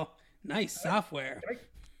very well. Nice software.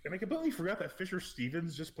 And I completely forgot that Fisher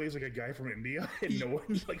Stevens just plays like a guy from India, and no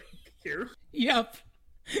one cares. Yep.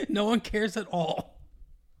 No one cares at all.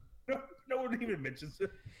 No one even mentions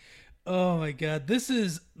it. Oh my god, this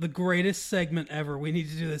is the greatest segment ever. We need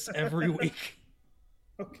to do this every week.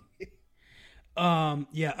 Okay.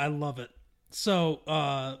 Yeah, I love it.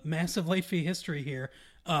 So, massive late fee history here.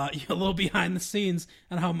 A little behind the scenes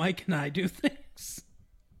on how Mike and I do things.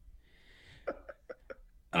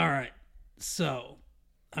 All right. So,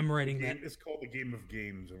 I'm writing that. It's called the Game of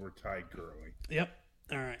Games, and we're tied currently. Yep.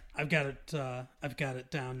 All right. I've got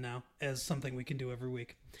it down now as something we can do every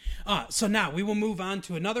week. So now we will move on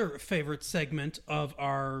to another favorite segment of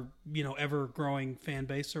our, ever-growing fan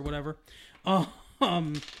base or whatever.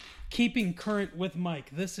 Keeping Current with Mike.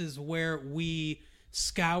 This is where we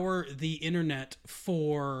scour the internet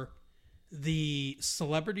for the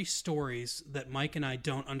celebrity stories that Mike and I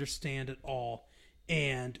don't understand at all,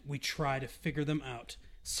 and we try to figure them out.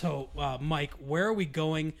 So, Mike, where are we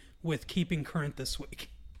going with Keeping Current this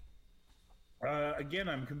week? Again,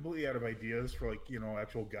 I'm completely out of ideas for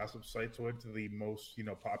actual gossip sites. I went to the most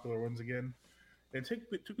popular ones again. And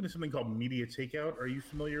it took me to something called Media Takeout. Are you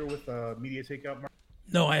familiar with Media Takeout, Mark?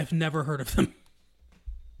 No, I have never heard of them.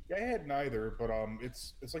 Yeah, I had neither, but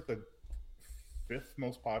it's like the 5th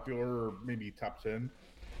most popular, or maybe top 10.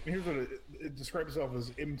 And here's what it describes itself as: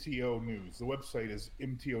 MTO News. The website is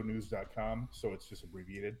mtonews.com, so it's just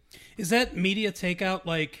abbreviated. Is that Media Takeout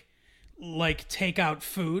like takeout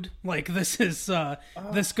food? Like this is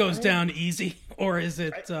this goes down easy, or is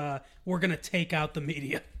it we're gonna take out the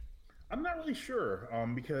media? I'm not really sure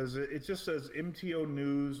because it just says MTO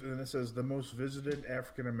News, and then it says the most visited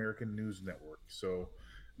African American news network. So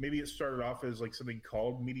maybe it started off as like something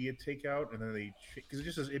called Media Takeout, and then because it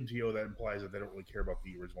just says MTO, that implies that they don't really care about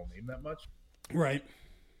the original name that much. Right.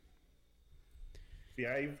 Yeah,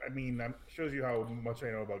 I mean, that shows you how much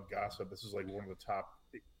I know about gossip. This is like one of the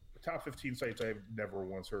top 15 sites I've never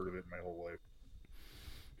once heard of it in my whole life.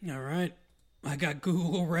 All right. I got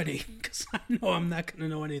Google ready because I know I'm not going to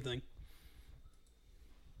know anything.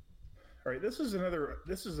 All right, this is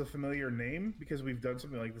a familiar name because we've done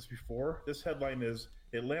something like this before. This headline is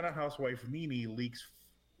Atlanta housewife Nene leaks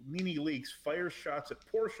fires shots at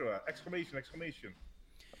Porsche! Exclamation.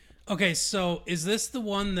 Okay, so is this the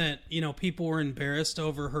one that, people were embarrassed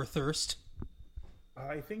over her thirst?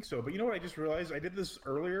 I think so, but you know what I just realized? I did this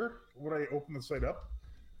earlier when I opened the site up.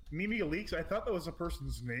 Nene Leakes, I thought that was a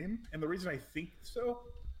person's name, and the reason I think so,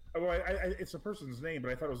 it's a person's name,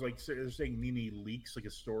 but I thought it was like they're saying Nene Leakes, like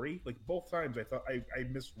a story. Like both times, I thought I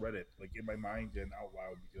misread it, like in my mind and out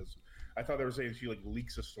loud, because I thought they were saying she like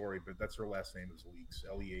leaks a story, but that's her last name is Leakes,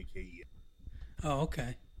 Leakes. Oh,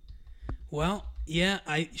 okay. Well, yeah,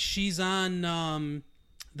 she's on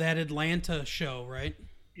that Atlanta show, right?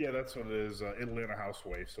 Yeah, that's what it is. Atlanta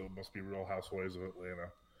Housewife, so it must be Real Housewives of Atlanta.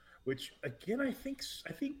 Which again, I think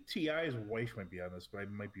T.I.'s wife might be on this, but I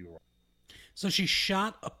might be wrong. So she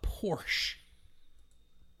shot a Porsche.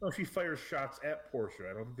 No, she fires shots at Porsche.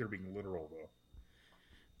 I don't think they're being literal though.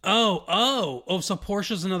 Oh! So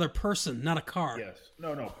Porsche's another person, not a car. Yes.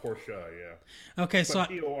 No, Porsche. Yeah. Okay, but so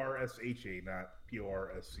Porscha, not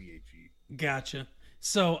Porsche. Gotcha.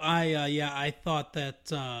 So I thought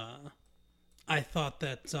that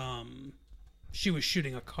she was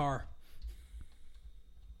shooting a car.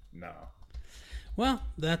 No. Well,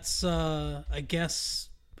 that's I guess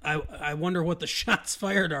I wonder what the shots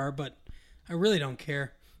fired are, but I really don't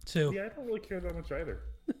care. Too. Yeah, I don't really care that much either.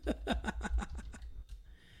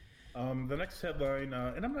 The next headline,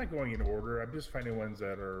 and I'm not going in order. I'm just finding ones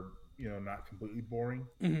that are, not completely boring.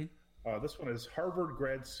 Mm-hmm. This one is Harvard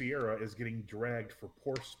grad Sierra is getting dragged for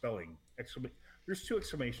poor spelling. There's 2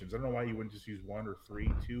 exclamations. I don't know why you wouldn't just use 1 or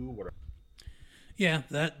 3, 2, whatever. Yeah,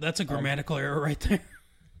 that's a grammatical error right there.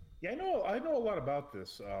 Yeah, I know a lot about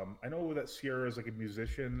this. I know that Sierra is like a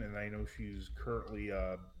musician, and I know she's currently,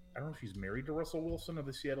 I don't know if she's married to Russell Wilson of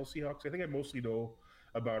the Seattle Seahawks. I think I mostly know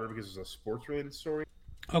about her because it's a sports-related story.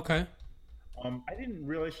 Okay. I didn't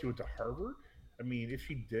realize she went to Harvard. I mean, if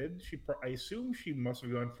she did, I assume she must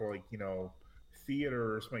have gone for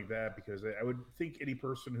theater or something like that, because I would think any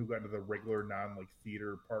person who got into the regular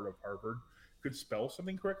theater part of Harvard could spell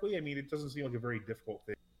something correctly. I mean, it doesn't seem like a very difficult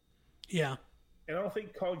thing. Yeah. And I don't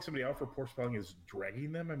think calling somebody out for poor spelling is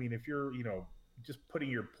dragging them. I mean, if you're, just putting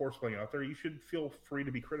your poor spelling out there, you should feel free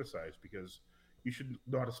to be criticized, because you should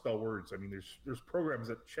know how to spell words. I mean, there's programs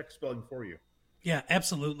that check spelling for you. Yeah,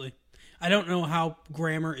 absolutely. I don't know how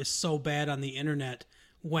grammar is so bad on the internet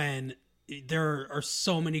when there are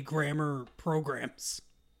so many grammar programs.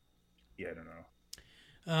 Yeah, I don't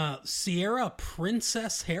know. Sierra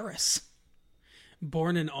Princess Harris,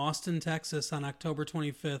 born in Austin, Texas on October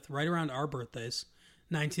 25th, right around our birthdays,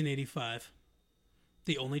 1985.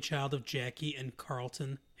 The only child of Jackie and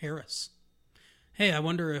Carlton Harris. Hey, I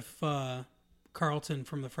wonder if Carlton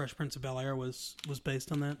from The Fresh Prince of Bel-Air was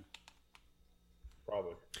based on that.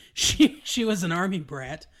 Probably. She was an Army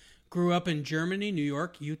brat. Grew up in Germany, New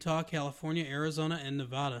York, Utah, California, Arizona, and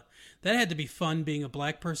Nevada. That had to be fun being a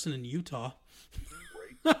black person in Utah.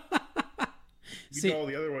 Right. You know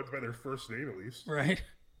the other ones by their first name, at least. Right.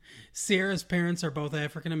 Sierra's parents are both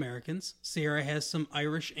African Americans. Sierra has some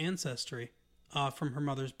Irish ancestry from her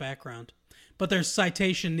mother's background. But there's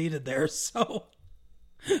citation needed there, so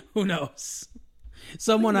who knows?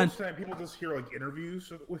 Someone on time people just hear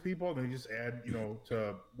interviews with people and they just add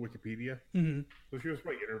to Wikipedia. Mm-hmm. So she was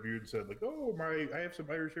probably interviewed and said I have some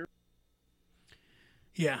Irish here.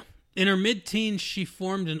 Yeah, in her mid-teens she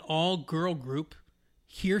formed an all-girl group,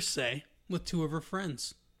 Hearsay, with 2 of her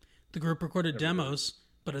friends. The group recorded demos,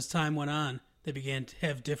 but as time went on they began to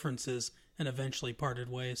have differences and eventually parted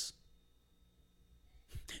ways.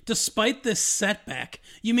 Despite this setback,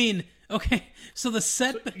 you mean, okay, so the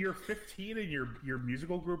setback... So you're 15 and your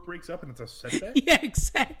musical group breaks up and it's a setback? Yeah,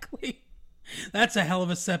 exactly. That's a hell of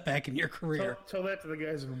a setback in your career. Tell that to the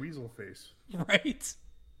guys in Weasel Face. Right?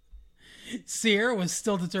 Sierra was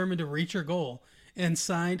still determined to reach her goal and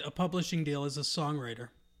signed a publishing deal as a songwriter.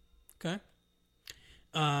 Okay?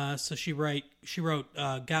 So she wrote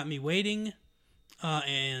Got Me Waiting,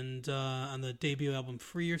 and on the debut album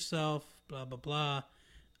Free Yourself, blah, blah, blah.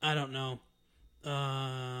 I don't know.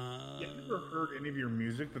 I've never heard any of your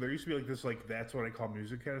music, but there used to be this that's what I call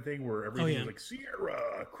music kind of thing where everything was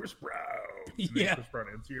Sierra, Chris Brown, yeah, Chris Brown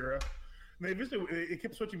and Sierra. And it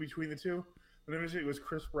kept switching between the two. And then it was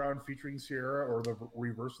Chris Brown featuring Sierra, or the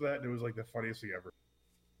reverse of that, and it was the funniest thing ever.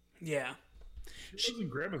 Yeah. She was in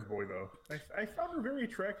Grandma's Boy though. I found her very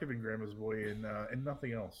attractive in Grandma's Boy and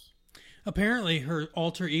nothing else. Apparently, her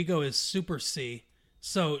alter ego is Super C,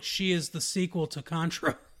 so she is the sequel to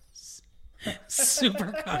Contra.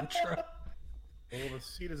 Super Contra. Well, the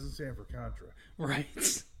C doesn't stand for Contra.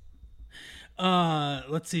 Right.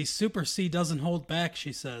 Let's see. Super C doesn't hold back,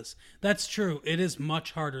 she says. That's true. It is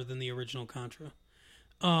much harder than the original Contra.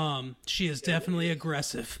 She is definitely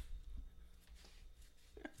aggressive.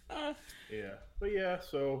 Yeah. But yeah,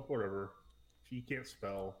 so whatever. She can't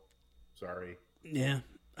spell. Sorry. Yeah.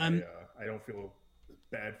 I don't feel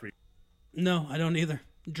bad for you. No, I don't either.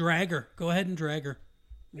 Drag her. Go ahead and drag her.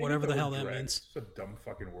 Whatever the hell that means. It's a dumb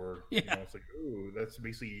fucking word. Yeah. It's ooh, that's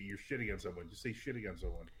basically you're shitting on someone. Just say shitting on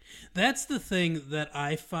someone. That's the thing that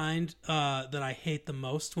I find that I hate the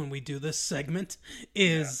most when we do this segment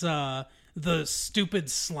is the stupid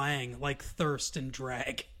slang like thirst and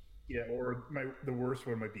drag. Yeah, or the worst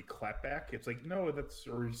one might be clapback. It's no, that's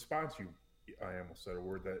a response. I almost said a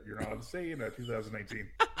word that you're not allowed to say in 2019.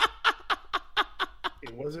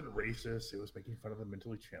 It wasn't racist. It was making fun of the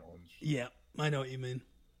mentally challenged. Yeah, I know what you mean.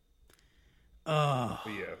 But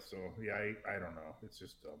yeah, so yeah, I don't know. It's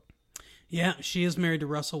just dumb. Yeah, she is married to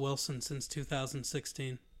Russell Wilson since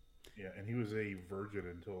 2016. Yeah, and he was a virgin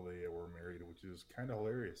until they were married, which is kind of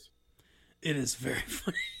hilarious. It is very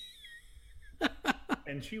funny.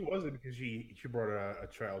 And she wasn't, because she brought a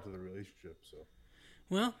child to the relationship. So,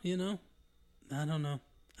 well, I don't know.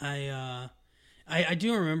 I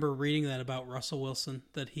do remember reading that about Russell Wilson,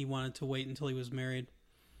 that he wanted to wait until he was married.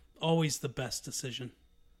 Always the best decision.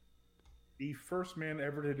 The first man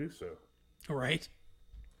ever to do so. Right?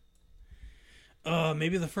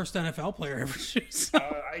 Maybe the first NFL player ever to do so.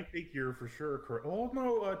 I think you're for sure correct. Oh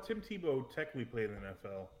no, Tim Tebow technically played in the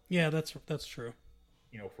NFL. Yeah, that's true.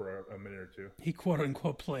 For a minute or two. He quote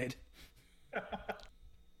unquote played.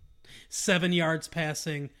 7 yards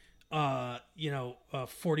passing,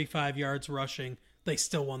 45 yards rushing. They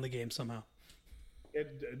still won the game somehow.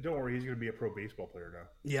 Don't worry, he's going to be a pro baseball player now.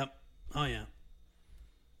 Yep. Oh yeah.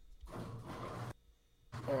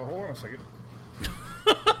 Hold on a second.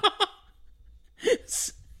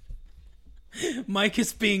 Mike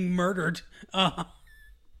is being murdered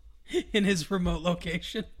in his remote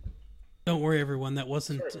location. Don't worry, everyone. That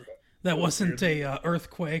wasn't a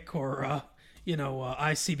earthquake or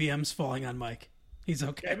ICBMs falling on Mike. He's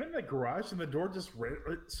okay. Yeah, I'm in the garage and the door just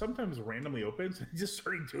sometimes randomly opens. And he just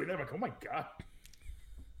started doing it. I'm like, oh my god.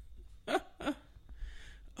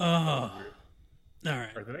 All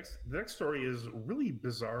right. The next story is really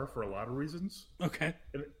bizarre for a lot of reasons. Okay.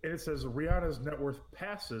 And it says Rihanna's net worth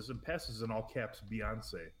passes in all caps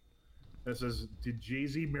Beyonce. And it says, did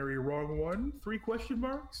Jay-Z marry wrong one? 3 question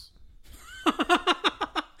marks.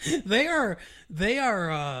 They are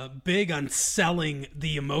big on selling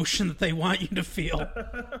the emotion that they want you to feel.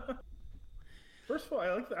 First of all,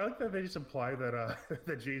 I like that they just imply that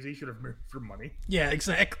that Jay-Z should have married for money. Yeah,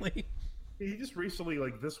 exactly. He just recently,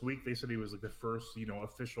 this week, they said he was the first,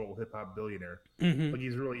 official hip hop billionaire. Mm-hmm.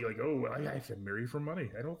 He's really oh, I have to marry for money.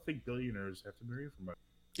 I don't think billionaires have to marry for money.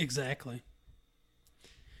 Exactly.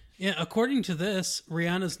 Yeah, according to this,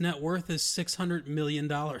 Rihanna's net worth is $600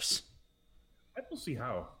 million. I don't see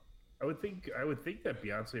how. I would think that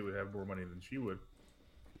Beyonce would have more money than she would.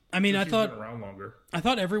 I mean, she's been around longer. I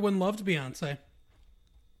thought everyone loved Beyonce.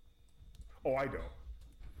 Oh, I don't.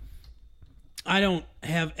 I don't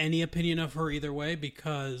have any opinion of her either way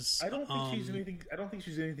because I don't think she's anything. I don't think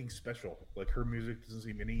she's anything special. Her music doesn't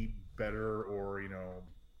seem any better or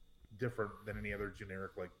different than any other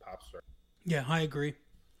generic pop star. Yeah, I agree.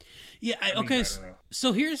 Yeah, okay.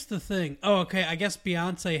 So here's the thing. Oh, okay. I guess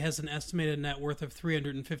Beyonce has an estimated net worth of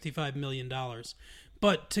 $355 million,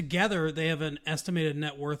 but together they have an estimated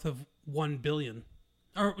net worth of $1 billion.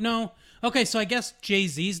 Or no? Okay, so I guess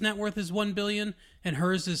Jay-Z's net worth is $1 billion and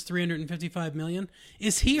hers is $355 million.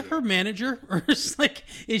 Is he her manager, or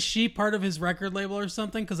is she part of his record label or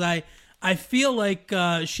something? Because I feel like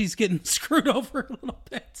she's getting screwed over a little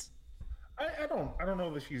bit. I don't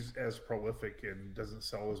know that she's as prolific and doesn't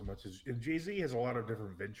sell as much as. And Jay-Z has a lot of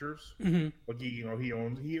different ventures. Mm-hmm. He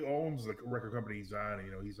owns the record company he's on.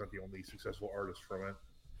 And, he's not the only successful artist from it.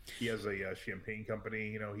 He has a champagne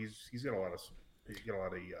company. He's got a lot of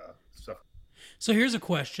stuff. So here's a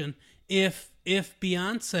question: If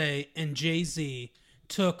Beyonce and Jay-Z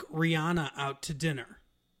took Rihanna out to dinner,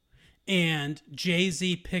 and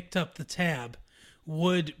Jay-Z picked up the tab,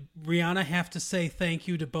 would Rihanna have to say thank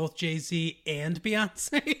you to both Jay-Z and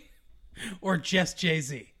Beyonce? Or just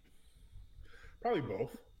Jay-Z? Probably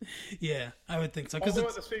both. Yeah, I would think so. Although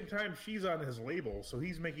at the same time, she's on his label, so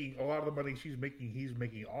he's making a lot of the money he's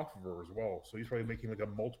making off of her as well. So he's probably making a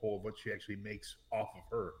multiple of what she actually makes off of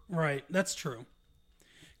her. Right, that's true.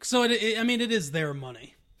 So it is their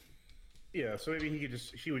money. Yeah, so maybe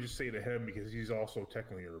she would just say to him because he's also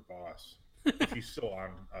technically her boss. She's still on,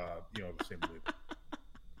 the same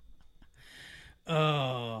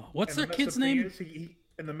label. What's their kid's name?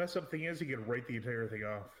 And the mess up thing is he could write the entire thing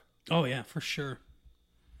off. Oh yeah, for sure.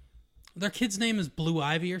 Their kid's name is Blue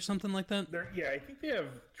Ivy or something like that? I think they have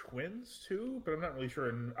twins too, but I'm not really sure.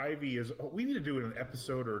 And Ivy is. We need to do an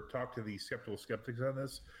episode or talk to the skeptical skeptics on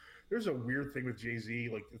this. There's a weird thing with Jay-Z,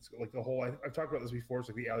 it's the whole. I've talked about this before. It's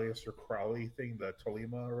the Aleister Crowley thing, the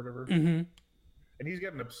Tolima or whatever. Mm-hmm. And he's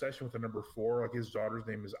got an obsession with the number 4. His daughter's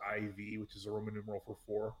name is Ivy, which is a Roman numeral for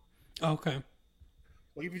 4. Okay.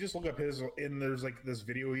 If you just look up his, and there's this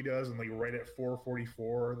video he does, and right at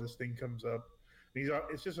 4:44, this thing comes up.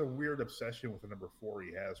 It's just a weird obsession with the number 4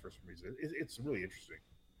 he has for some reason. It's really interesting.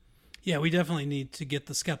 Yeah, we definitely need to get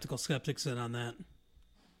the skeptical skeptics in on that.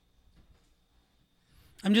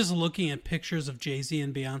 I'm just looking at pictures of Jay-Z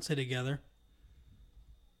and Beyonce together.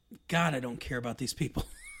 God, I don't care about these people.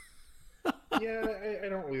 Yeah, I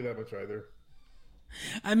don't really that much either.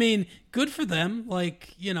 I mean, good for them.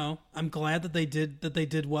 I'm glad that they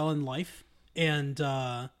did well in life, and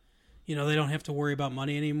they don't have to worry about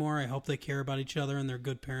money anymore. I hope they care about each other and they're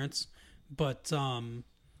good parents. But I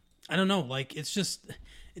don't know. It's just,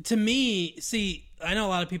 to me, see, I know a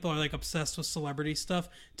lot of people are obsessed with celebrity stuff.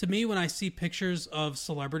 To me, when I see pictures of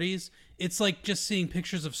celebrities, it's like just seeing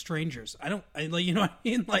pictures of strangers. You know what I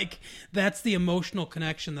mean? That's the emotional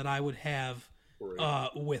connection that I would have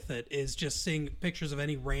with it, is just seeing pictures of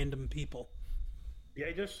any random people. Yeah,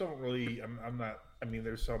 I just don't really. I'm not. I mean,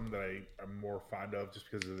 there's some that I'm more fond of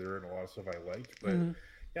just because they're in a lot of stuff I like. But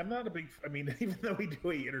yeah, I'm not a big. I mean, even though we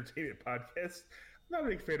do a entertainment podcast, I'm not a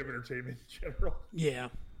big fan of entertainment in general. Yeah.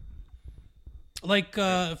 Like,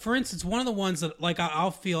 for instance, one of the ones that, like, I'll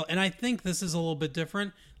feel, and I think this is a little bit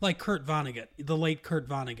different, like Kurt Vonnegut, the late Kurt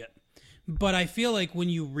Vonnegut. But I feel like when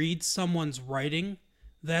you read someone's writing,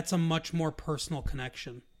 that's a much more personal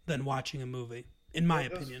connection than watching a movie, in my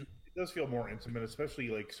opinion. It does feel more intimate, especially,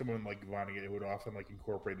 like, someone like Vonnegut who would often, like,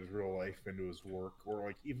 incorporate his real life into his work. Or,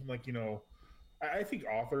 like, even, like, you know, I think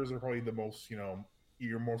authors are probably the most, you know,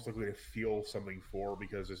 you're most likely to feel something for,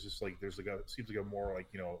 because it's just, like, there's, like, seems like a more, like,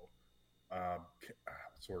 you know,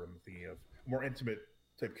 sort of thinking of more intimate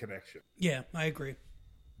type connection. Yeah, I agree.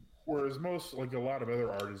 Whereas most, like a lot of other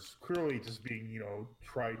art, is clearly just being, you know,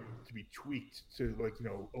 tried to be tweaked to, like, you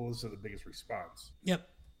know, elicit the biggest response. Yep.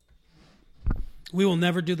 We will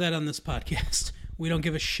never do that on this podcast. We don't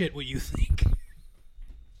give a shit what you think.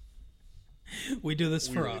 We do this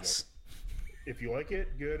for us. If you like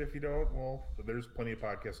it, good. If you don't, well, there's plenty of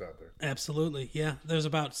podcasts out there. Absolutely, yeah. There's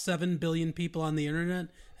about 7 billion people on the internet,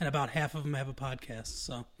 and about half of them have a podcast.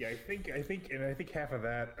 So yeah, I think half of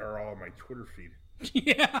that are all on my Twitter feed.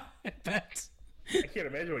 Yeah, I bet. I can't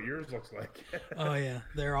imagine what yours looks like. Oh yeah,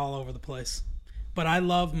 they're all over the place, but I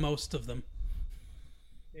love most of them.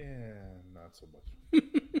 Yeah, not so much.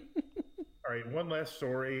 All right, one last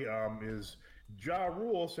story is Ja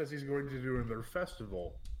Rule says he's going to do another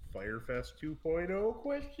festival. Firefest 2.0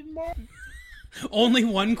 question mark? Only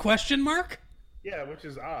one question mark? Yeah, which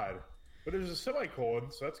is odd. But there's a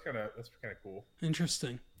semicolon, so that's kind of cool.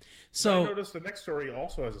 Interesting. So I noticed the next story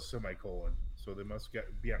also has a semicolon, so they must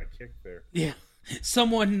be on a kick there. Yeah.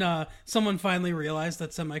 Someone finally realized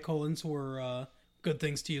that semicolons were good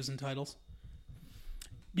things to use in titles.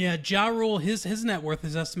 Yeah, Ja Rule, his net worth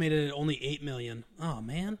is estimated at only $8 million. Oh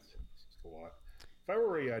man. That's a lot. If I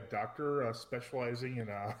were a doctor specializing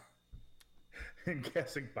in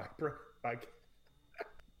gastric bypass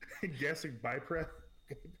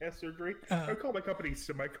surgery, I would call my company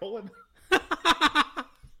Semicolon.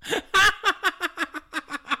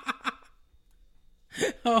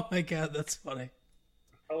 Oh my god, that's funny.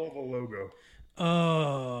 Hell of a logo.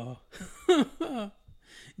 Oh.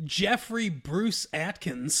 Jeffrey Bruce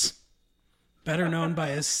Atkins, better known by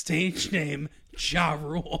his stage name, Ja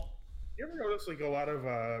Rule. You ever notice, like, a lot of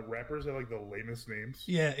rappers have, like, the lamest names?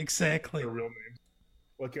 Yeah, exactly. Their real names.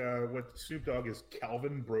 Like, what Snoop Dogg is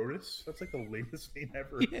Calvin Brodus. That's, like, the lamest name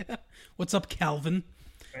ever. Yeah. What's up, Calvin?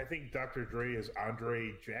 I think Dr. Dre is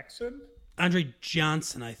Andre Jackson? Andre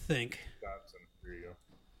Johnson, I think. Johnson. There you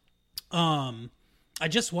go. I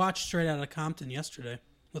just watched Straight Outta Compton yesterday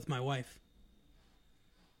with my wife.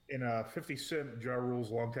 And 50 Cent, Ja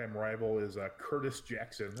Rule's longtime rival, is Curtis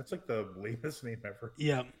Jackson. That's, like, the lamest name ever.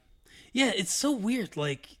 Yeah. Yeah, it's so weird.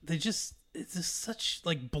 Like, it's just such,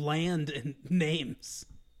 like, bland names.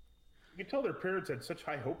 You can tell their parents had such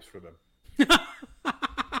high hopes for them. You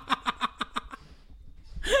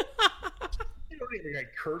don't even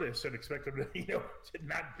like Curtis and expect him to, to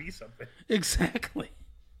not be something. Exactly.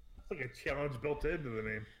 It's like a challenge built into the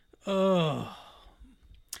name. Oh.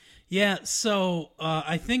 Yeah, so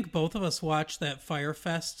I think both of us watched that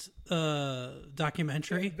Firefest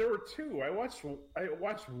documentary. Yeah, there were two. I watched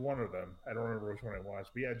one of them. I don't remember which one I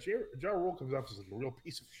watched. But yeah, Ja Rule comes off as like a real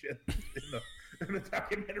piece of shit in the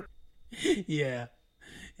documentary. Yeah.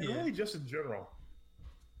 And really just in general.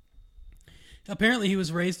 Apparently he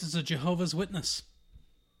was raised as a Jehovah's Witness.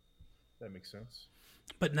 That makes sense.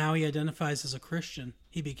 But now he identifies as a Christian.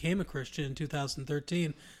 He became a Christian in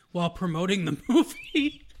 2013 while promoting the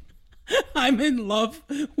movie I'm in Love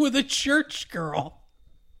with a Church Girl.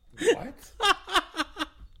 What?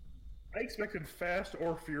 I expected Fast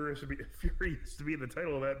or Furious to be in the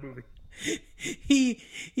title of that movie. He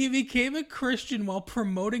became a Christian while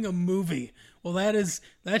promoting a movie. Well,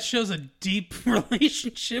 that shows a deep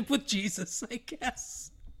relationship with Jesus, I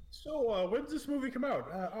guess. So, when's this movie come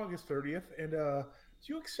out? August 30th. And do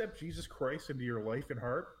you accept Jesus Christ into your life and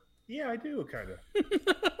heart? Yeah, I do, kind of.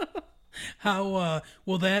 How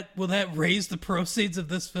will that raise the proceeds of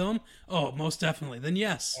this film? Oh, most definitely. Then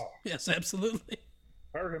yes. Oh. Yes, absolutely.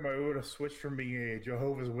 If I were him, I would have switched from being a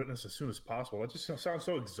Jehovah's Witness as soon as possible. That just sounds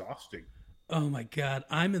so exhausting. Oh my God,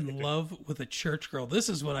 I'm in love with a church girl. This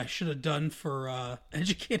is what I should have done for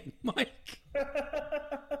educating Mike.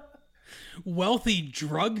 Wealthy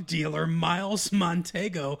drug dealer Miles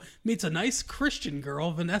Montego meets a nice Christian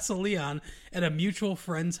girl, Vanessa Leon, at a mutual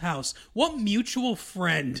friend's house. What mutual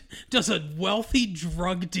friend does a wealthy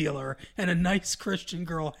drug dealer and a nice Christian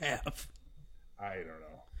girl have? I don't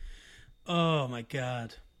know. Oh my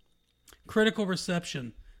god. Critical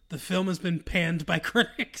reception. The film has been panned by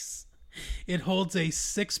critics. It holds a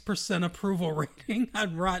 6% approval rating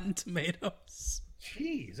on Rotten Tomatoes.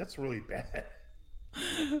 Jeez, that's really bad.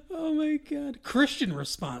 Oh my god. Christian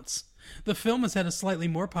response. The film has had a slightly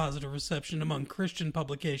more positive reception among Christian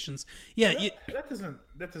publications. Yeah, That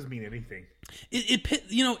doesn't mean anything.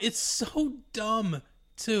 it's so dumb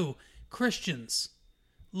too. Christians,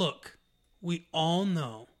 look, we all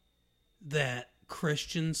know that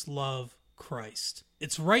Christians love Christ.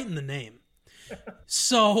 It's right in the name.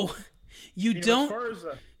 So you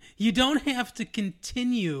don't have to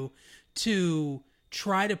continue to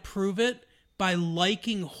try to prove it by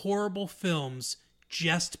liking horrible films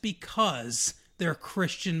just because they're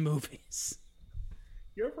Christian movies.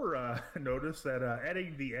 You ever notice that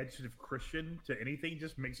adding the adjective Christian to anything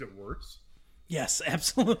just makes it worse? Yes,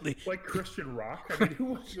 absolutely. Like Christian rock. I mean, who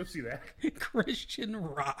wants to go see that? Christian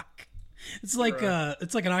rock. It's like an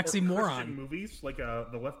oxymoron. Christian movies, like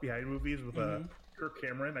the Left Behind movies with Kirk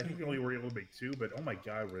Cameron. I think they only were able to make 2, but oh my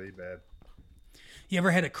god, were they bad? You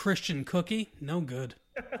ever had a Christian cookie? No good.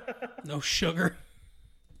 No sugar.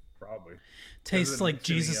 Probably. Tastes like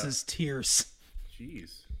Jesus' tears.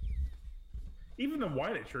 Jeez. Even the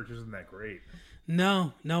wine at church isn't that great.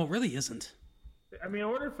 No, it really isn't. I mean, I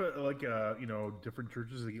wonder if different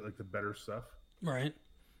churches they get like the better stuff. Right.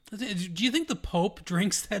 Do you think the Pope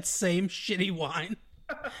drinks that same shitty wine?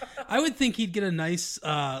 I would think he'd get a nice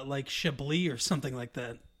like Chablis or something like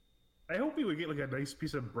that. I hope he would get like a nice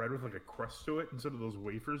piece of bread with like a crust to it instead of those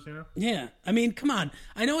wafers, you know? Yeah. I mean, come on.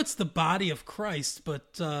 I know it's the body of Christ,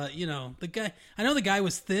 but the guy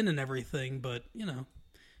was thin and everything, but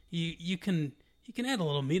you can add a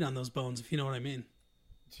little meat on those bones if you know what I mean.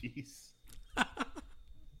 Jeez.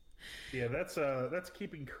 Yeah, that's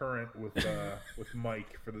keeping current with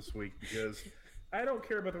Mike for this week because I don't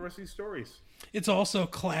care about the rest of these stories. It's also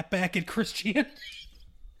clapback at Christianity.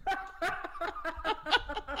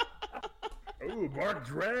 Oh, Mark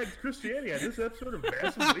dragged Christianity on this episode of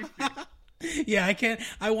Massive Leafy. Yeah, I can't.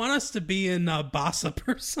 I want us to be in Bossip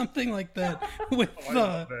or something like that with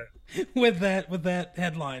that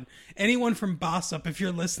headline. Anyone from Bossip, if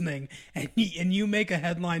you're listening, and you make a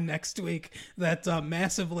headline next week that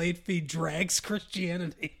Massive Late Fee drags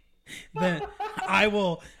Christianity, then I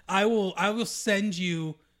will send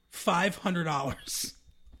you $500.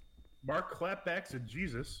 Mark clapbacks at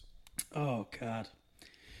Jesus. Oh God.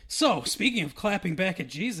 So, speaking of clapping back at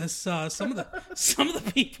Jesus, some of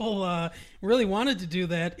the people really wanted to do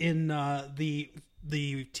that in the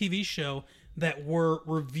TV show that we're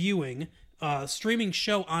reviewing, a streaming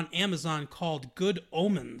show on Amazon called Good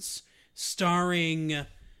Omens, starring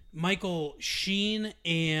Michael Sheen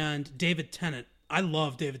and David Tennant. I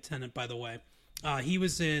love David Tennant, by the way. He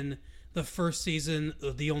was in the first season,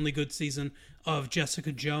 the only good season, of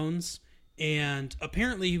Jessica Jones. And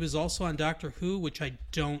apparently he was also on Doctor Who, which I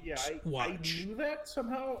don't watch. I knew that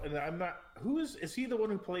somehow, and I'm not. Is he the one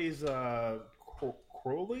who plays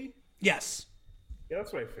Crowley? Yes. Yeah,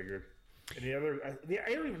 that's what I figured. And the other,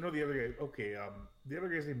 I don't even know the other guy. Okay, the other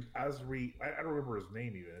guy's name Asri. I don't remember his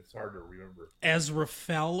name even. It's hard to remember.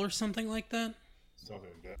 Azrael or something like that. Something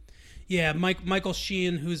like that. Yeah, Michael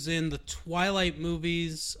Sheen, who's in the Twilight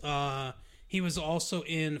movies. He was also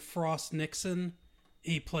in Frost Nixon.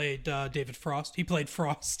 He played David Frost. He played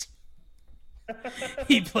Frost.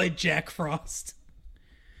 He played Jack Frost.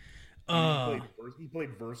 He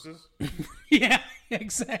played Versus. Yeah,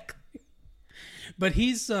 exactly. But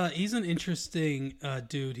he's an interesting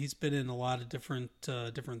dude. He's been in a lot of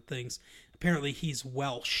different things. Apparently, he's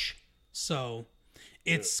Welsh, so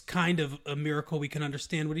it's kind of a miracle we can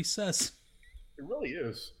understand what he says. It really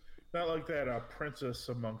is. Not like that princess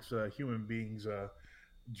amongst human beings.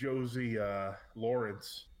 Josie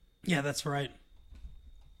Lawrence. Yeah, that's right.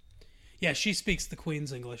 Yeah, she speaks the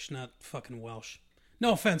Queen's English, not fucking Welsh.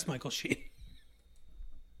 No offense, Michael Sheen.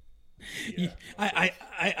 Yeah,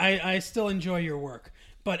 I still enjoy your work.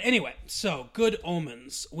 But anyway, so Good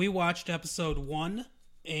Omens. We watched episode 1,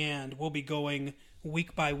 and we'll be going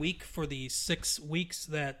week by week for the 6 weeks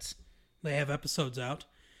that they have episodes out.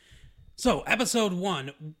 So, episode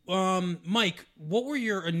 1, Mike, what were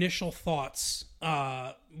your initial thoughts?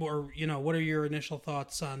 What are your initial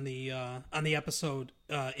thoughts on the episode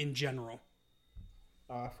in general?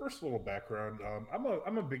 First, a little background.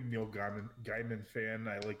 I'm a big Neil Gaiman fan.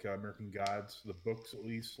 I like American Gods, the books at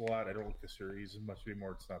least a lot. I don't like the series as much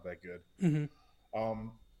anymore. It's not that good. Mm-hmm.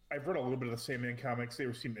 I've read a little bit of the Sandman comics.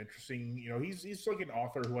 They seem interesting. He's like an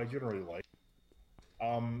author who I generally like.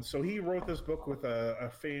 So he wrote this book with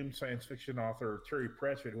a famed science fiction author, Terry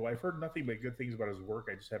Pratchett, who I've heard nothing but good things about his work.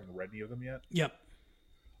 I just haven't read any of them yet. Yep.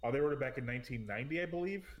 They wrote it back in 1990, I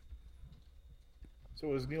believe. So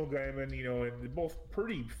it was Neil Gaiman, and both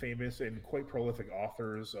pretty famous and quite prolific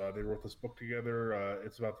authors. They wrote this book together.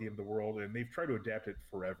 It's about the end of the world, and they've tried to adapt it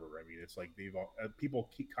forever. I mean, it's like people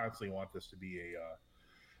constantly want this to be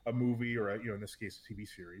a movie or in this case, a TV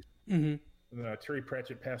series. Mm-hmm. Terry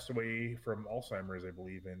Pratchett passed away from Alzheimer's, I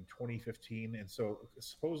believe, in 2015, and so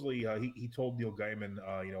supposedly he told Neil Gaiman,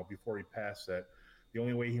 before he passed, that the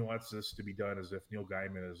only way he wants this to be done is if Neil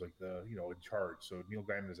Gaiman is like the in charge. So Neil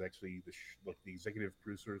Gaiman is actually the executive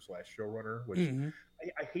producer / showrunner. Which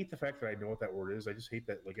I hate the fact that I know what that word is. I just hate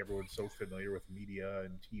that everyone's so familiar with media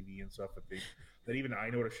and TV and stuff that even I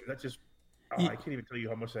know what that just I can't even tell you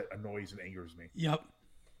how much that annoys and angers me. Yep.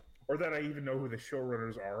 Or that I even know who the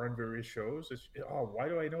showrunners are on various shows. Why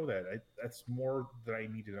do I know that? That's more than I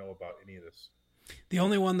need to know about any of this. The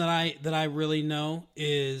only one that I really know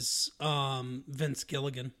is Vince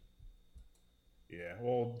Gilligan. Yeah,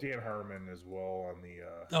 well, Dan Harmon as well on the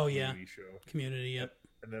Community show. Community, yep.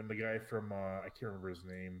 And then the guy from I can't remember his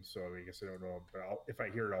name, so I guess I don't know. But if I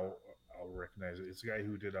hear it, I'll recognize it. It's the guy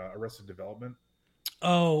who did Arrested Development.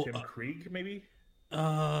 Oh, Tim Krieg, maybe.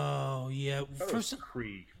 Oh yeah,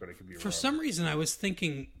 Krieg, but it could be for wrong. some reason I was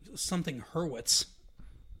thinking something Hurwitz.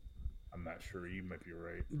 I'm not sure. You might be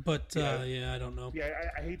right, but I don't know. Yeah,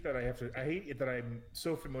 I hate that I hate it that I'm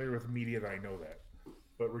so familiar with media that I know that.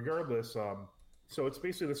 But regardless, so it's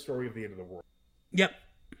basically the story of the end of the world. Yep.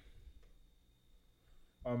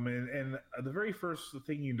 And the very first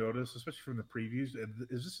thing you notice, especially from the previews,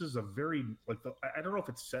 is this is a very I don't know if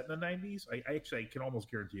it's set in the 90s. I can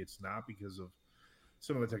almost guarantee it's not because of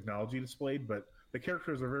some of the technology displayed, but the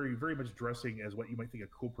characters are very, very much dressing as what you might think a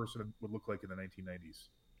cool person would look like in the 1990s.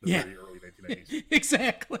 Very early 1990s.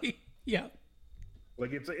 Exactly. Yeah.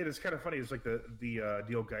 Like it is kind of funny. It's like the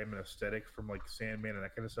Neil Gaiman aesthetic from like Sandman and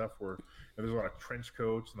that kind of stuff, where there's a lot of trench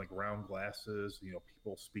coats and like round glasses.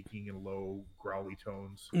 People speaking in low, growly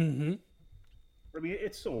tones. Mm-hmm. I mean,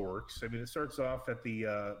 it still works. I mean, it starts off at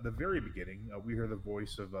the very beginning. We hear the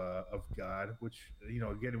voice of God, which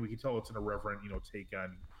again we can tell it's an irreverent take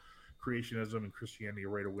on creationism and Christianity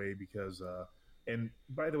right away because. And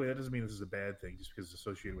by the way, that doesn't mean this is a bad thing just because it's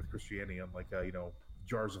associated with Christianity. Unlike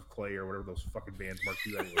Jars of Clay or whatever those fucking bands Mark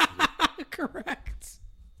you. Correct.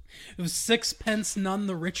 It was sixpence none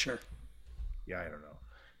the richer. Yeah, I don't know,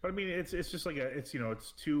 but I mean, it's just like it's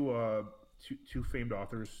two famed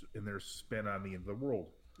authors in their spin on the end of the world.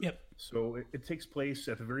 Yep. So it takes place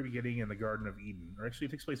at the very beginning in the Garden of Eden, or actually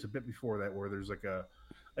it takes place a bit before that, where there's like a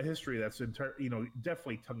history that's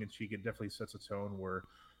definitely tongue in cheek. It definitely sets a tone where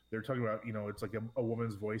they're talking about it's like a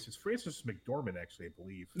woman's voice. It's Frances McDormand, actually, I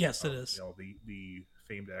believe. Yes, it is. The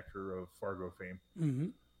famed actor of Fargo fame.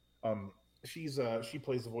 Mm-hmm. She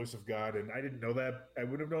plays the voice of God, and I didn't know that. I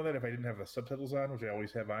would have known that if I didn't have the subtitles on, which I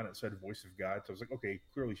always have on. It said "voice of God," so I was like, okay,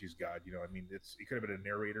 clearly she's God. I mean, it could have been a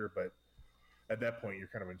narrator, but at that point, you're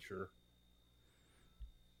kind of unsure.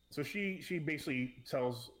 So she basically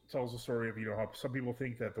tells the story of how some people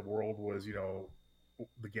think that the world was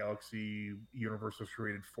the galaxy universe was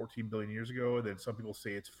created 14 billion years ago, and then some people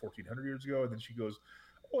say it's 1400 years ago, and then she goes,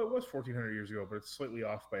 oh, it was 1400 years ago, but it's slightly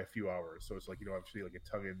off by a few hours. So it's like obviously like a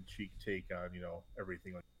tongue-in-cheek take on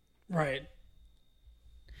everything. Right.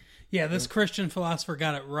 Yeah, this Christian philosopher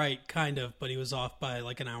got it right, kind of, but he was off by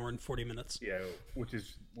like an hour and 40 minutes. Yeah, which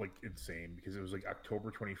is like insane because it was like October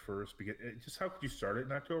 21st. Because just how could you start it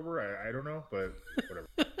in October? I don't know, but whatever.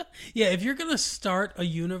 Yeah, if you're gonna start a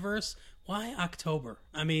universe, why October?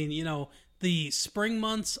 I mean, the spring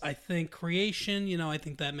months. I think creation. I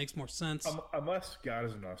think that makes more sense. Unless God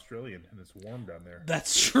is an Australian and it's warm down there.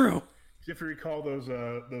 That's true. If you recall those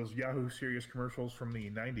Yahoo Serious commercials from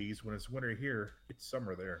the 90s, when it's winter here, it's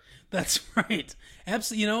summer there. That's right.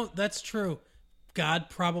 Absolutely. That's true.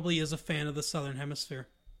 God probably is a fan of the Southern Hemisphere.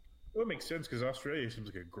 Well, it makes sense because Australia seems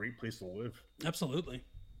like a great place to live. Absolutely.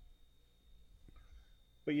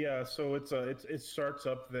 But yeah, so it starts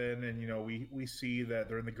up then, and we see that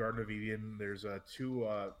they're in the Garden of Eden. There's two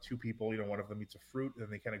people. One of them eats a fruit, and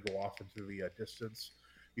then they kind of go off into the distance.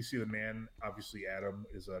 You see the man, obviously Adam,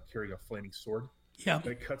 is carrying a flaming sword. Yeah. And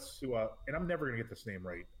it cuts to, and I'm never going to get this name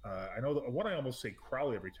right. I know the one I almost say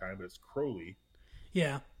Crowley every time, but it's Crowley.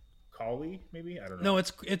 Yeah. Cawley, maybe? I don't know. No,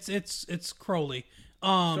 it's Crowley.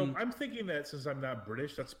 So I'm thinking that since I'm not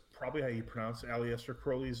British, that's probably how you pronounce Aleister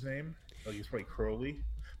Crowley's name. Like it's probably Crowley.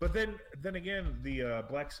 But then again, the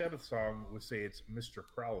Black Sabbath song would say it's Mr.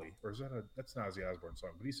 Crowley. Or is that's an Ozzy Osbourne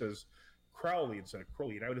song, but he says Crowley instead of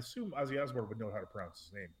Crowley, and I would assume Ozzy Osbourne would know how to pronounce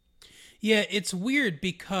his name. Yeah, it's weird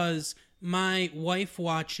because my wife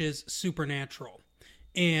watches Supernatural,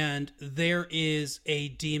 and there is a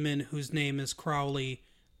demon whose name is Crowley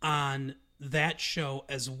on that show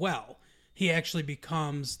as well. He actually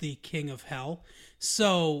becomes the king of hell.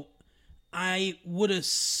 So I would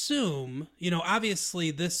assume,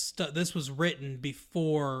 obviously this was written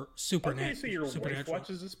before Okay, so your wife Supernatural.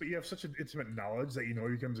 watches this, but you have such an intimate knowledge that he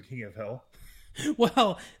becomes a king of hell.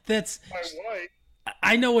 Well, that's My wife.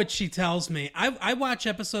 I know what she tells me. I watch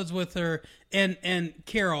episodes with her, and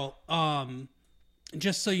Carol.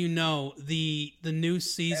 Just so you know, the new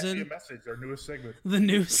Ask season, me a message, our newest segment. the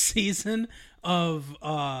new season of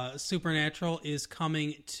Supernatural is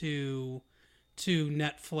coming to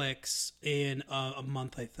Netflix in a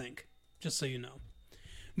month, I think. Just so you know.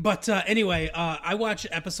 But anyway, I watch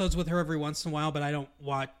episodes with her every once in a while, but I don't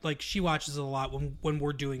watch like she watches it a lot when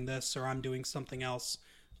we're doing this or I'm doing something else.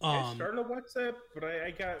 I started to watch that, but I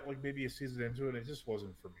got like maybe a season into it. And it just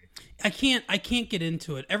wasn't for me. I can't get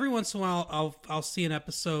into it. Every once in a while, I'll see an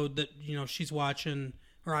episode that she's watching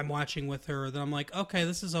or I'm watching with her. That I'm like, okay,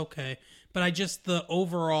 this is okay. But the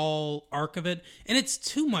overall arc of it, and it's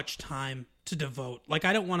too much time to devote. Like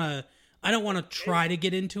I don't want to try to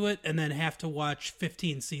get into it and then have to watch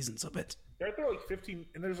 15 seasons of it. There are like 15,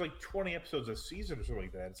 and there's like 20 episodes a season or something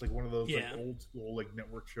like that. It's like one of those like old school like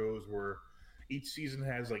network shows where each season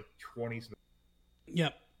has like 20.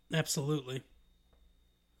 Yep, absolutely.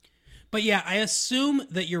 But yeah, I assume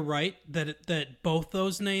that you're right that both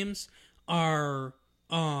those names are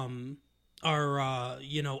homages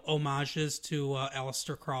to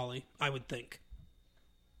Aleister Crowley, I would think.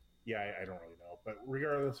 Yeah, I don't really know, but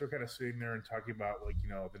regardless, they're kind of sitting there and talking about like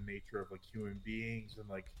the nature of like human beings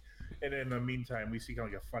and in the meantime, we see kind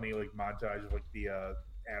of like a funny like montage of like the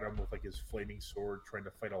Adam with like his flaming sword trying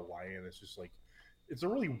to fight a lion. It's just like it's a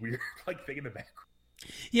really weird like thing in the background.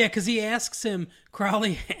 Yeah, because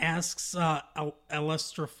Crowley asks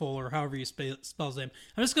Alestraful, or however you spell his name.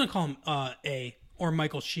 I'm just going to call him A, or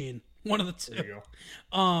Michael Sheen. One of the two. There you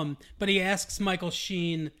go. But he asks Michael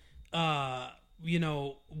Sheen,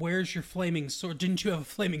 where's your flaming sword? Didn't you have a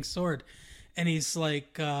flaming sword? And he's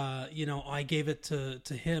like, I gave it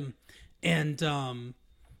to him. And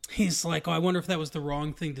he's like, oh, I wonder if that was the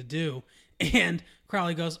wrong thing to do. And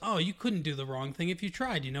Crowley goes, oh, you couldn't do the wrong thing if you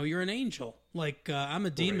tried. You're an angel. Like, I'm a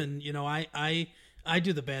demon. Right. I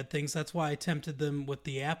do the bad things. That's why I tempted them with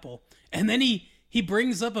the apple. And then he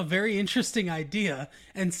brings up a very interesting idea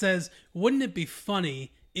and says, wouldn't it be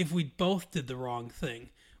funny if we both did the wrong thing?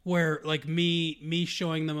 Where, like, me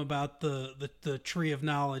showing them about the tree of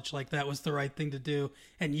knowledge, like, that was the right thing to do,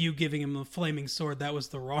 and you giving him a flaming sword, that was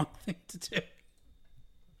the wrong thing to do.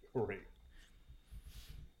 Great.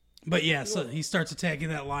 But yeah, so he starts attacking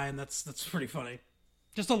that lion. That's pretty funny.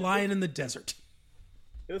 Just a lion in the desert.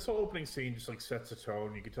 This whole opening scene just like sets a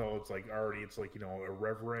tone. You can tell it's like already it's like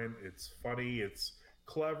irreverent. It's funny. It's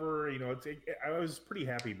clever. I was pretty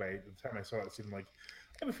happy by the time I saw it. Scene. Like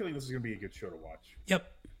I have a feeling this is going to be a good show to watch. Yep.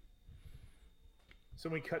 So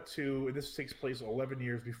we cut to, and this takes place 11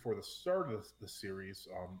 years before the start of the series.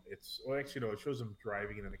 It shows them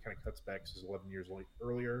driving, and then it kind of cuts back to 11 years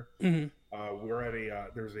earlier. Mm-hmm. We're at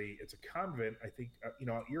it's a convent. I think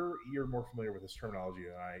you're more familiar with this terminology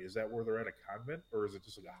than I. Is that where they're at, a convent, or is it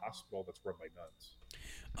just like a hospital that's run by nuns?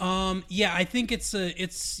 Yeah, I think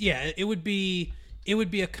it would be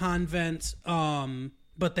a convent.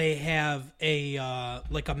 But they have a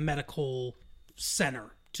medical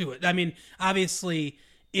center to it. I mean, obviously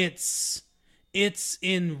it's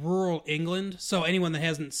in rural England, so anyone that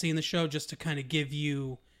hasn't seen the show, just to kind of give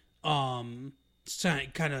you kind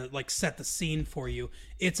of like set the scene for you,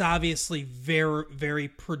 it's obviously very very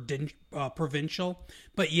provincial,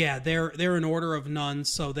 but yeah, they're an order of nuns,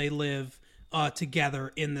 so they live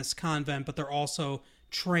together in this convent, but they're also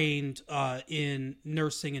trained in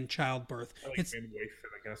nursing and childbirth. Like It's midwife and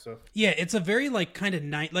that kind of stuff. Yeah, it's a very like kind of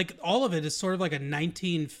like all of it is sort of like a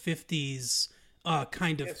 1950s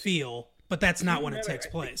kind of feel, but that's not when it takes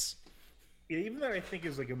place. Even that I think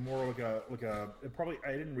is like a more like a it probably,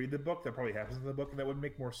 I didn't read the book, that probably happens in the book, and that would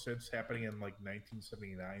make more sense happening in like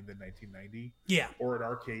 1979 than 1990. Yeah. Or in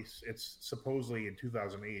our case, it's supposedly in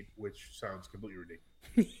 2008, which sounds completely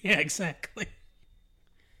ridiculous. Yeah, exactly.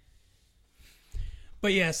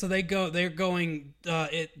 But yeah, so they're going,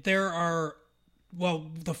 the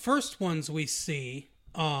first ones we see,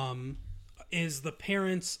 is the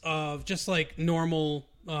parents of just like normal,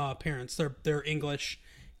 parents. They're English,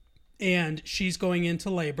 and she's going into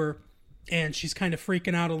labor, and she's kind of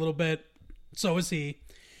freaking out a little bit. So is he.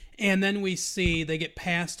 And then we see they get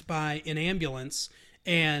passed by an ambulance,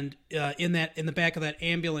 and in the back of that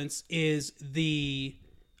ambulance is the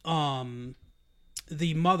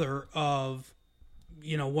the mother of,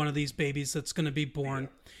 one of these babies that's going to be born.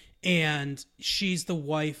 And she's the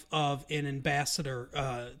wife of an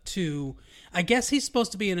ambassador to, I guess he's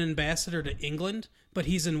supposed to be an ambassador to England, but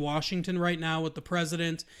he's in Washington right now with the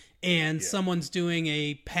president, and someone's doing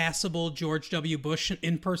a passable George W. Bush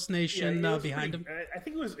impersonation behind him. I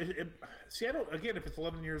think it was, see, I don't, again, if it's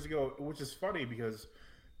 11 years ago, which is funny because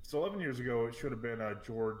it's 11 years ago, it should have been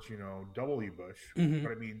George, W. Bush. Mm-hmm.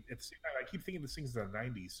 But I mean, I keep thinking this thing's in the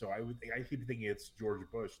 90s, so I keep thinking it's George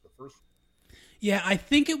Bush, the first. Yeah, I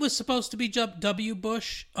think it was supposed to be W.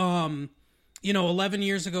 Bush. 11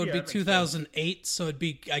 years ago would be 2008, so it'd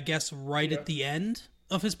be, I guess, right at the end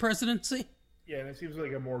of his presidency. Yeah, and it seems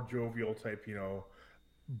like a more jovial type,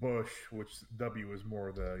 Bush, which W is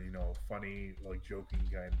more the, funny, like joking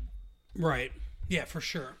kind. Right. Yeah, for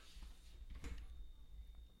sure.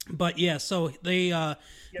 But yeah, so they the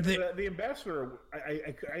ambassador,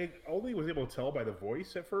 I only was able to tell by the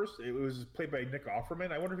voice at first. It was played by Nick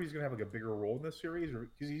Offerman. I wonder if he's gonna have like a bigger role in this series, or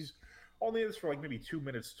because he's only in this for like maybe 2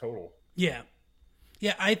 minutes total. Yeah.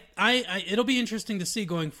 I it'll be interesting to see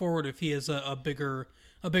going forward if he has a bigger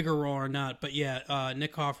role or not. But yeah,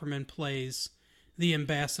 Nick Offerman plays the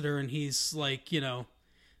ambassador, and he's like,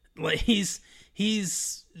 like he's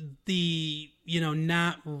the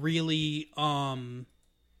not really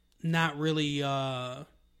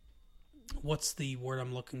what's the word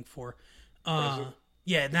I'm looking for? Not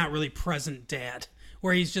really present dad,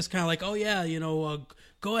 where he's just kind of like, oh yeah,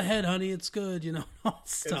 go ahead honey, it's good, all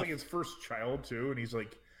stuff. It's like his first child too, and he's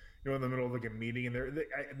like, in the middle of like a meeting, and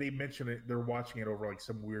they mention it, they're watching it over like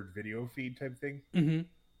some weird video feed type thing. Mm-hmm.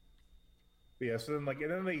 But yeah, so then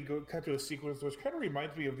they cut to a sequence which kind of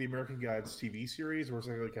reminds me of the American Gods TV series, where it's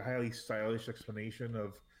like a highly stylish explanation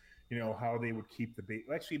of how they would keep the baby.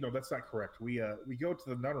 Actually, no, that's not correct. We go to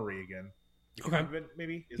the nunnery again. The convent,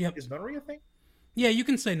 maybe? Is nunnery a thing? Yeah, you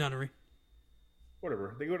can say nunnery.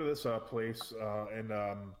 Whatever. They go to this place, and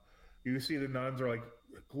you see the nuns are like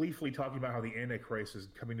gleefully talking about how the Antichrist is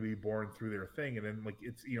coming to be born through their thing, and then like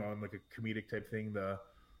it's on like a comedic type thing. The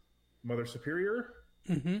Mother Superior,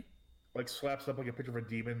 like slaps up like a picture of a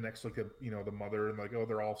demon next to like the mother, and like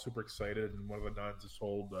they're all super excited, and one of the nuns is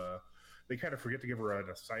told. They kind of forget to give her an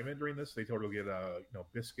assignment during this. They told her to get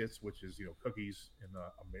biscuits, which is cookies in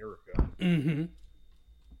America. Mm-hmm.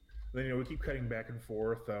 Then we keep cutting back and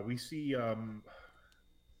forth. We see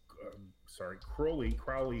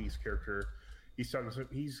Crowley's character. He's talking.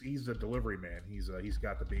 He's a delivery man. He's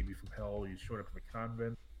got the baby from hell. He's showing up in the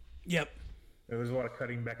convent. Yep. And there's a lot of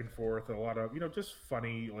cutting back and forth, and a lot of just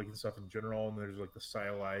funny like stuff in general. And there's like the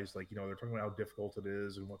stylized, like they're talking about how difficult it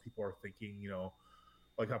is and what people are thinking.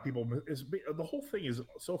 Like how people the whole thing is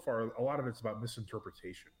so far a lot of it's about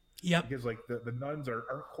misinterpretation. Yeah, because like the nuns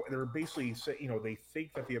they're basically they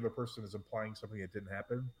think that the other person is implying something that didn't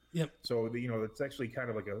happen. Yep. So it's actually kind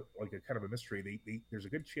of like a kind of a mystery. There's a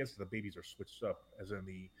good chance that the babies are switched up, as in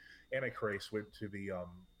the Antichrist went to the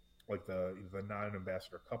like the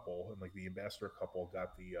non-ambassador couple, and like the ambassador couple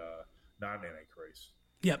got the non-Antichrist.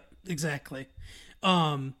 Yep, exactly.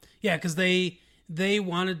 Yeah, because they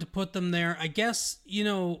wanted to put them there. I guess,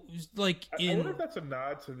 like I wonder if that's a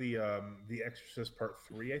nod to the Exorcist Part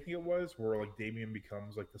 3, I think it was, where like Damien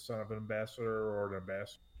becomes like the son of an ambassador or an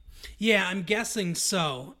ambassador. Yeah, I'm guessing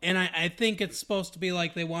so. And I think it's supposed to be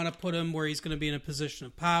like they want to put him where he's going to be in a position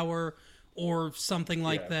of power or something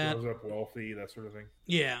like that. Grows up wealthy, that sort of thing.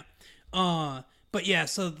 Yeah. But yeah,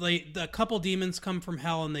 so the couple demons come from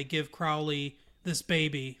hell and they give Crowley this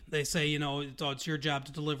baby. They say, it's your job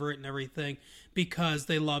to deliver it and everything because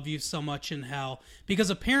they love you so much in hell. Because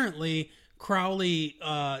apparently Crowley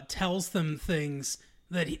tells them things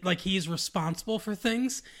that he's responsible for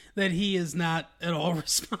things that he is not at all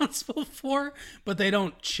responsible for, but they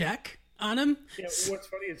don't check on him. Yeah, what's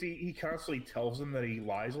funny is he constantly tells them that he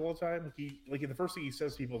lies all the time. Like the first thing he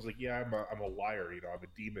says to people is like, "Yeah, I'm a liar. I'm a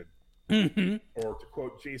demon." Mm-hmm. Or to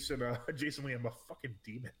quote Jason Lee, "I'm a fucking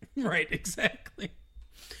demon." Right, exactly.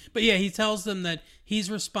 But yeah, he tells them that he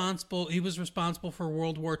was responsible for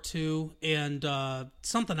World War II and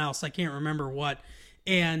something else. I can't remember what.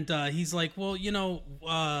 And he's like, well,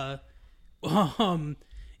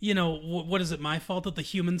 what is it my fault that the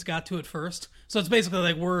humans got to it first? So it's basically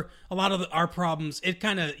like a lot of our problems, it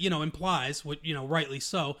kind of, implies, rightly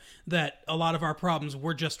so, that a lot of our problems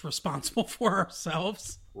we're just responsible for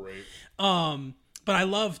ourselves. Right. But I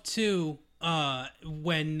love too,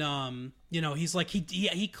 when, he's like,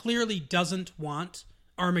 he clearly doesn't want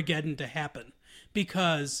Armageddon to happen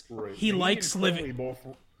because he likes living. Both,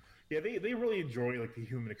 yeah, they really enjoy like the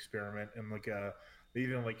human experiment, and like They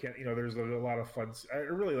even like there's a lot of fun. I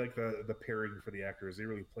really like the pairing for the actors. They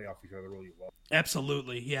really play off each other really well.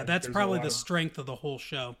 Absolutely, yeah. That's probably the strength of the whole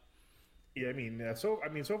show. Yeah, so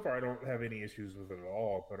far I don't have any issues with it at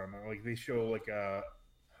all. But like they show like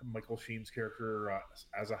Michael Sheen's character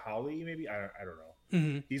as a Holly, maybe I don't know.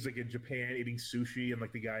 Mm-hmm. He's like in Japan eating sushi, and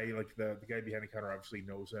like the guy behind the counter obviously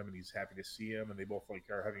knows him, and he's happy to see him, and they both like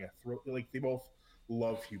are having a throat. Like they both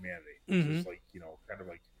love humanity, which is like kind of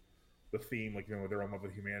like the theme, like they're in love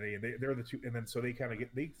with humanity, and they're the two, and then so they kind of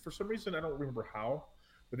for some reason I don't remember how,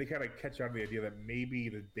 but they kind of catch on to the idea that maybe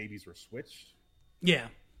the babies were switched. Yeah.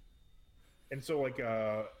 And so like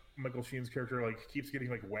Michael Sheen's character like keeps getting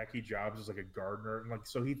like wacky jobs as like a gardener, and like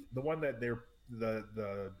so the one that they're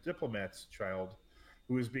the diplomat's child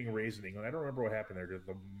who is being raised in England. I don't remember what happened there. Did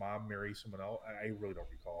the mom marry someone else? I really don't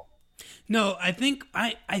recall. No, I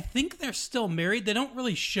think they're still married. They don't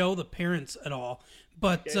really show the parents at all.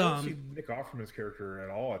 But I don't see Nick Offerman's character at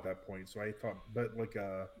all at that point. So I thought, but like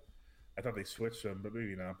I thought they switched them, but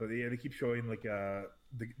maybe not. But yeah, they keep showing like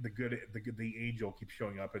the angel keeps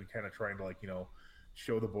showing up and kind of trying to like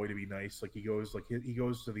show the boy to be nice. Like he goes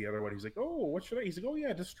to the other one. He's like, oh, what should I? He's like, oh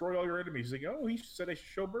yeah, destroy all your enemies. He's like, oh, he said I should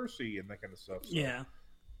show mercy and that kind of stuff. So yeah,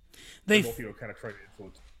 they both kind of try to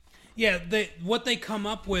influence. Yeah, what they come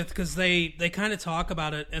up with, because they kind of talk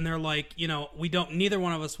about it, and they're like, neither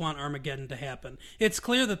one of us want Armageddon to happen. It's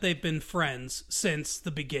clear that they've been friends since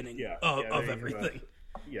the beginning of everything.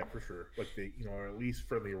 Yeah, for sure. Like they, or at least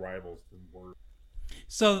friendly rivals than were.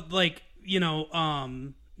 So, like,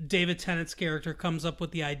 David Tennant's character comes up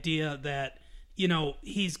with the idea that,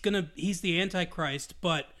 he's the Antichrist,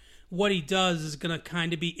 but what he does is gonna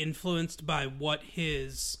kind of be influenced by what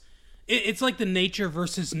his... It's like the nature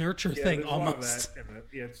versus nurture thing almost.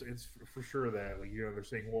 Yeah, it's for sure that they're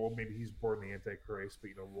saying, well, maybe he's born the Antichrist, but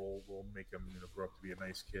we'll make him grow up to be a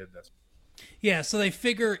nice kid. Yeah, so they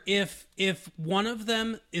figure if one of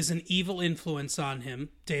them is an evil influence on him,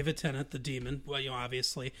 David Tennant, the demon, well,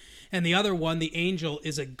 obviously, and the other one, the angel,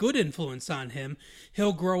 is a good influence on him,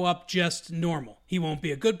 he'll grow up just normal. He won't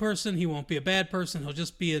be a good person, he won't be a bad person, he'll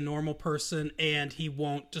just be a normal person, and he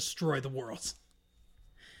won't destroy the world.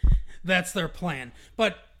 That's their plan.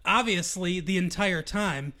 But obviously, the entire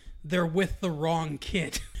time, they're with the wrong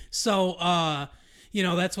kid. So,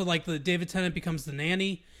 that's what, like, the David Tennant becomes the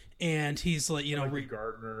nanny, and he's, like, the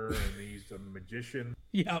gardener, and he's a magician.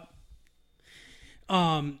 Yep.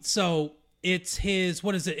 So, it's his,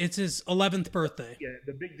 what is it? It's his 11th birthday. Yeah,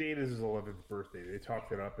 the big date is his 11th birthday. They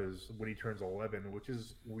talked it up as when he turns 11, which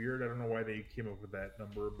is weird. I don't know why they came up with that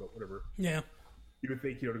number, but whatever. Yeah. You would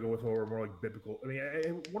think, to go with more like biblical. I mean,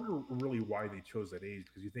 I wonder really why they chose that age,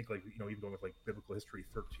 because you think like, even going with like biblical history,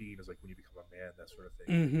 13 is like when you become a man, that sort of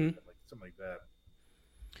thing, like something like that.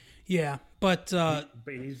 Yeah, but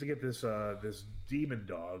he needs to get this this demon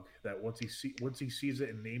dog that once he sees it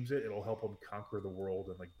and names it, it'll help him conquer the world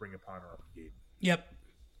and like bring upon Armageddon. Yep.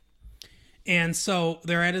 And so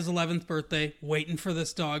they're at his 11th birthday, waiting for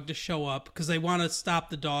this dog to show up because they want to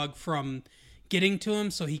stop the dog from getting to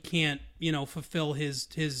him so he can't, fulfill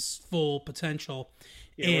his full potential.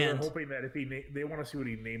 Yeah, and they're hoping that if they want to see what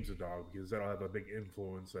he names the dog, because that'll have a big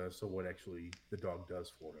influence as to what actually the dog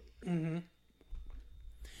does for him. Mm-hmm.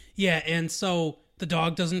 Yeah, and so the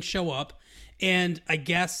dog doesn't show up, and I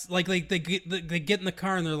guess like they get in the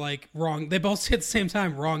car and they're like, wrong. They both say at the same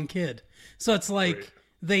time, wrong kid. So it's like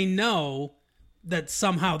They know that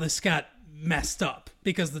somehow this got messed up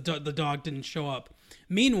because the dog didn't show up.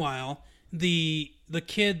 Meanwhile, the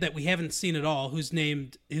kid that we haven't seen at all, whose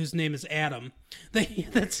name is Adam.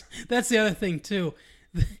 That's the other thing too.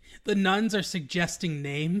 The nuns are suggesting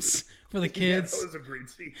names for the kids. Yeah, that was a great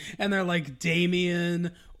scene. And they're like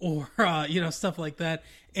Damien or stuff like that.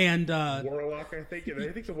 And Warlock, I think. And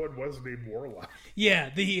I think the one was named Warlock.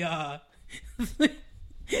 Yeah, the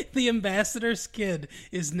ambassador's kid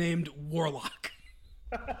is named Warlock.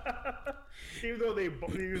 Even though he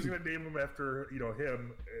was going to name him after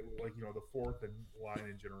him, like the fourth in line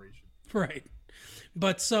in generation. Right.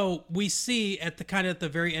 But so we see at the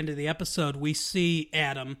very end of the episode, we see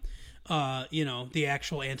Adam, the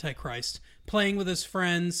actual Antichrist, playing with his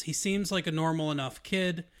friends. He seems like a normal enough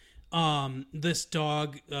kid. This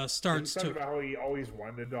dog starts to about how he always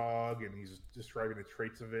wanted a dog, and he's describing the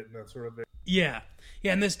traits of it and that sort of thing. Yeah,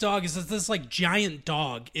 and this dog is this like giant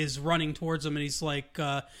dog is running towards him, and he's like,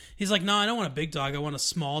 no, I don't want a big dog, I want a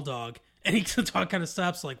small dog. And the dog kind of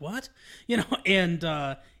stops, like, what?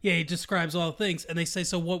 And he describes all the things, and they say,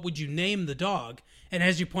 so what would you name the dog? And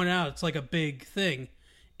as you point out, it's like a big thing,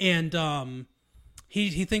 and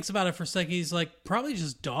he thinks about it for a second. He's like, probably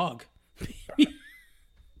just dog.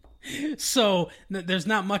 So there's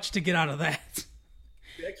not much to get out of that.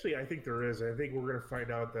 Actually, I think there is. I think we're going to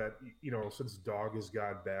find out that, since dog is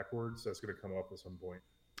God backwards, that's going to come up at some point.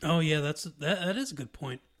 Oh yeah, that is a good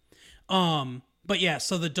point. But yeah,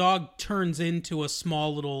 so the dog turns into a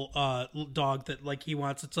small little dog that like he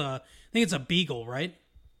wants. I think it's a beagle, right?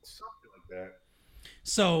 Something like that.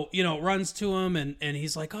 So, runs to him and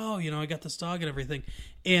he's like, oh, I got this dog and everything.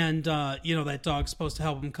 And, that dog's supposed to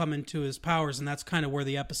help him come into his powers. And that's kind of where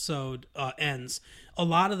the episode ends. A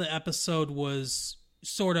lot of the episode was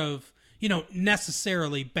sort of,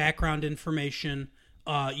 necessarily background information,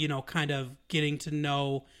 kind of getting to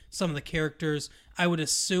know some of the characters. I would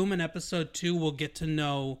assume in episode 2 we'll get to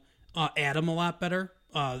know Adam a lot better,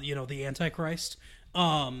 the Antichrist.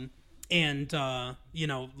 And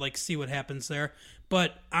like see what happens there.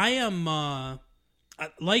 But I am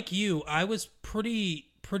like you. I was pretty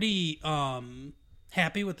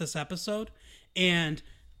happy with this episode, and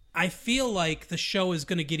I feel like the show is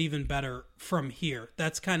going to get even better from here.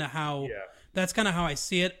 That's kind of how I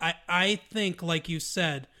see it. I think, like you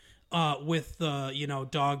said, with the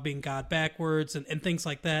dog being God backwards and things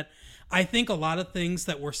like that. I think a lot of things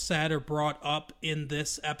that were said or brought up in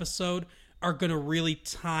this episode are going to really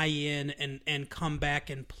tie in and come back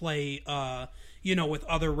and play, with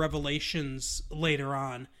other revelations later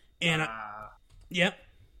on. And, yep.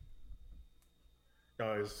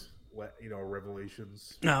 Guys,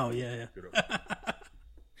 revelations. Oh, yeah.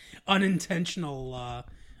 Unintentional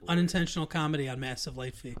comedy on Massive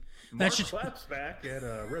Late Fee. Mark claps back at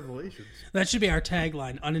Revelations. That should be our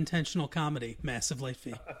tagline, unintentional comedy, Massive Late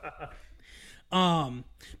Fee.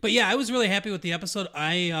 But yeah, I was really happy with the episode.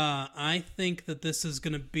 I think that this is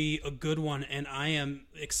going to be a good one, and I am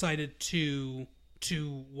excited to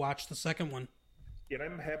watch the second one. Yeah,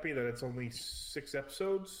 and I'm happy that it's only 6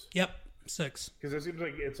 episodes. Yep, 6. Because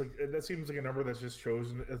that seems like a number that's just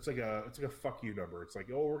chosen. It's like a fuck you number. It's like,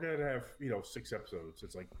 oh, we're gonna have 6 episodes.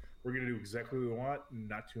 It's like we're gonna do exactly what we want,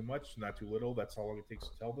 not too much, not too little. That's how long it takes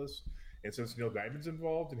to tell this. And since Neil Gaiman's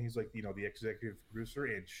involved, and he's like, the executive producer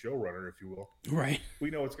and showrunner, if you will, right?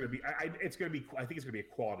 We know it's going to be. I think it's going to be a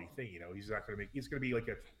quality thing. He's not going to make. It's going to be like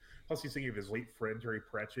a. Plus, he's thinking of his late friend Terry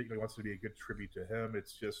Pratchett. He wants to be a good tribute to him.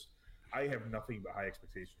 It's just, I have nothing but high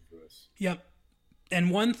expectations for this. Yep.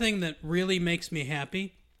 And one thing that really makes me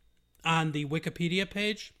happy on the Wikipedia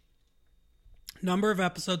page, number of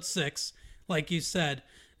episodes 6, like you said,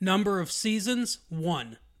 number of seasons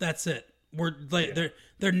 1. That's it.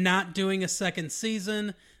 They're not doing a second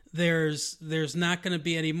season. There's not going to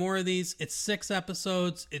be any more of these. It's 6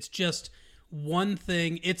 episodes. It's just one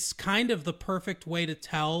thing. It's kind of the perfect way to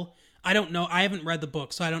tell. I don't know. I haven't read the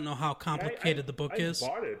book, so I don't know how complicated the book is. I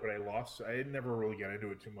bought it, but I lost. I never really got into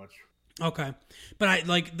it too much. Okay, but I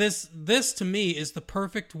like this. This to me is the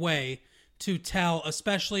perfect way to tell,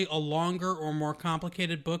 especially a longer or more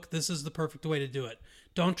complicated book. This is the perfect way to do it.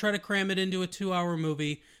 Don't try to cram it into a 2-hour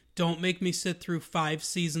movie. Don't make me sit through 5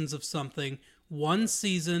 seasons of something. One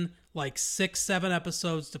season, like 6-7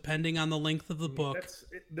 episodes, depending on the length of the book.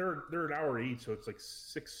 They're an hour each, so it's like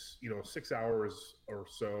 6 hours or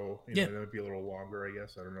so. Yeah, that would be a little longer, I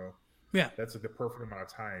guess. I don't know. Yeah, that's like the perfect amount of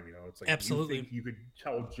time. It's like absolutely. You think you could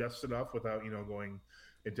tell just enough without going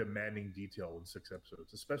into demanding detail in 6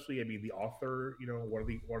 episodes. Especially, the author, one of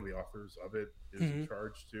the authors of it is in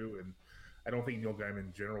charge too, and I don't think Neil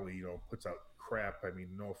Gaiman generally, puts out crap.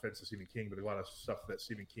 No offense to Stephen King, but a lot of stuff that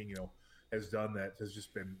Stephen King, has done that has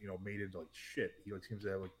just been, made into like shit. He seems to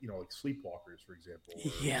have like Sleepwalkers, for example.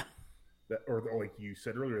 Yeah. Or like you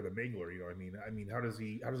said earlier, The Mangler. How does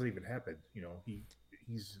it even happen?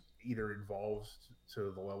 He's either involved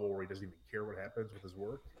to the level where he doesn't even care what happens with his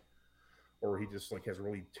work, or he just like has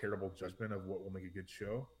really terrible judgment of what will make a good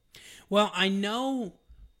show. Well, I know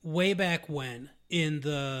way back when in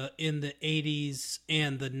the 80s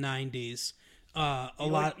and the 90s, you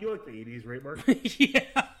like the 80s, right, Mark?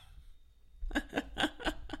 Yeah.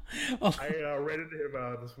 I ran into him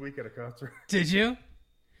this week at a concert. Did you?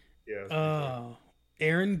 Yeah. Oh,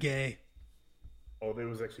 Aaron Gay. Oh, it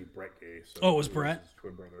was actually Brett Gay. So it was Brett? His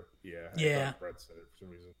twin brother. Yeah. Yeah. I thought Brett said it for some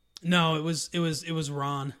reason. No, it was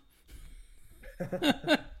Ron.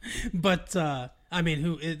 But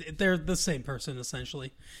they're the same person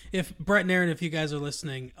essentially. If Brett and Aaron, if you guys are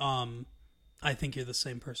listening, I think you're the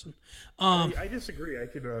same person. I disagree. I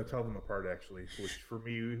could tell them apart actually, which for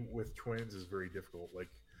me with twins is very difficult. Like,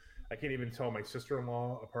 I can't even tell my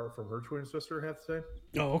sister-in-law apart from her twin sister half the time.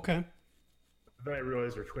 Oh, okay. Then I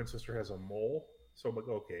realized her twin sister has a mole, so I'm like,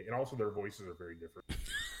 okay. And also their voices are very different.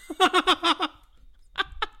 I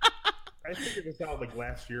figured this out like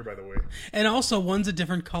last year, by the way. And also, one's a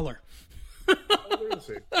different color. Oh, they're the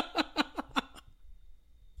same.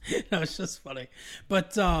 know, it's just funny.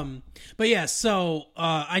 But yeah, so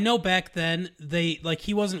I know back then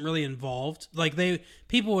he wasn't really involved. Like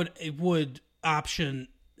people would option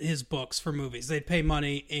his books for movies. They'd pay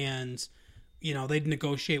money and they'd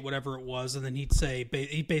negotiate whatever it was, and then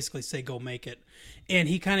he'd basically say go make it. And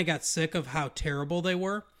he kind of got sick of how terrible they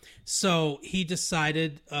were. So he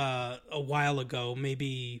decided a while ago,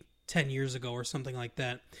 maybe 10 years ago or something like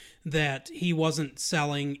that, that he wasn't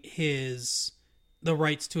selling the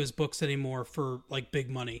rights to his books anymore for like big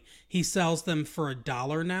money. He sells them for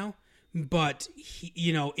 $1 now, but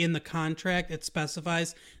in the contract it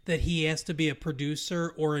specifies that he has to be a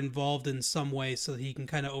producer or involved in some way so that he can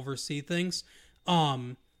kind of oversee things.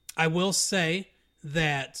 I will say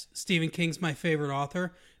that Stephen King's my favorite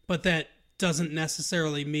author, but that doesn't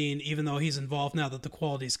necessarily mean, even though he's involved now, that the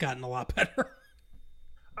quality's gotten a lot better.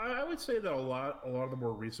 I would say that a lot of the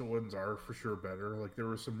more recent ones are for sure better. Like there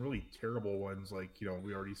were some really terrible ones, like we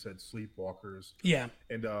already said Sleepwalkers. Yeah.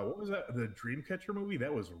 And what was that? The Dreamcatcher movie?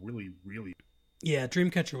 That was really, really. Yeah,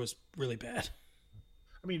 Dreamcatcher was really bad.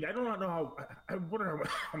 I mean, I don't know how. I wonder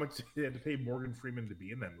how much they had to pay Morgan Freeman to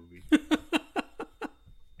be in that movie.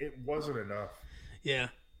 It wasn't enough. Yeah.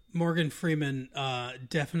 Morgan Freeman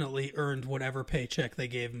definitely earned whatever paycheck they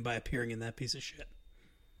gave him by appearing in that piece of shit.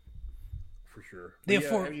 For sure.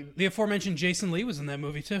 The aforementioned Jason Lee was in that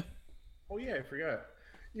movie too. Oh yeah, I forgot.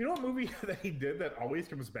 You know what movie that he did that always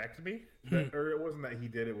comes back to me? Or it wasn't that he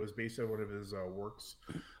did, it was based on one of his works.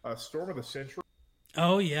 Storm of the Century.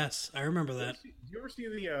 Oh yes, I remember that. Did you ever see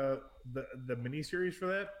the miniseries for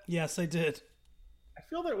that? Yes, I did. I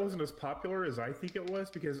feel that it wasn't as popular as I think it was,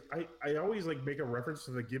 because I always like make a reference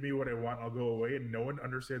to the "give me what I want, I'll go away," and no one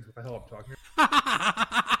understands what the hell I'm talking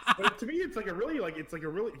about. But to me, it's like a really because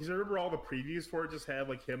I remember all the previews for it just have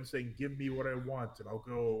like him saying "give me what I want and I'll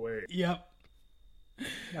go away." Yep. Oh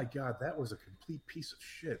my god, that was a complete piece of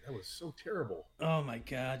shit. That was so terrible. Oh my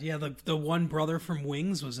god, yeah. The one brother from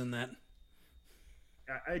Wings was in that.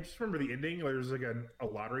 I just remember the ending. Like, there was like a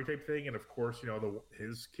lottery type thing, and of course,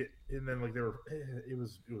 his kid, and then like it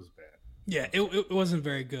was bad. Yeah, it wasn't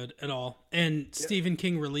very good at all. And Stephen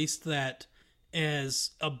King released that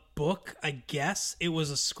as a book. I guess it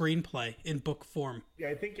was a screenplay in book form. Yeah,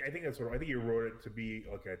 I think that's what I think he wrote it to be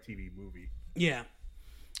like a TV movie. Yeah.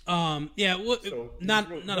 Not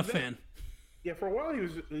a fan. Yeah, for a while he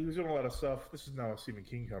was doing a lot of stuff. This is now a Stephen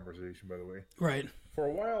King conversation, by the way. Right. For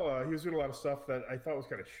a while, he was doing a lot of stuff that I thought was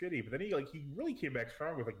kind of shitty, but then he really came back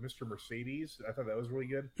strong with like Mr. Mercedes. I thought that was really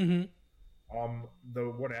good. Mm-hmm. The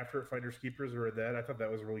one after it, Finders Keepers, I read that. I thought that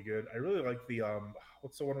was really good. I really like the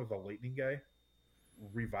what's the one with the lightning guy?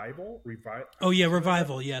 Revival. Oh yeah,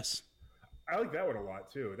 Revival. Yes. I like that one a lot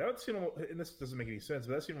too. That would seem, and this doesn't make any sense,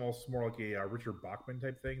 but that seemed almost more like a Richard Bachman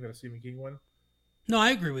type thing than a Stephen King one. No,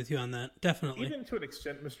 I agree with you on that. Definitely. Even to an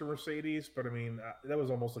extent, Mr. Mercedes, but I mean, that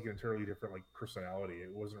was almost like an entirely different like personality.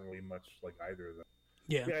 It wasn't really much like either of them.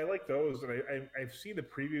 Yeah. Yeah, I like those, and I've seen the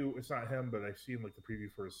preview. It's not him, but I've seen like the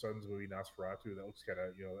preview for his son's movie Nosferatu. That looks kind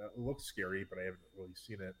of that looks scary, but I haven't really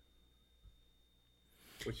seen it.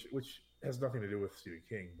 Which has nothing to do with Stephen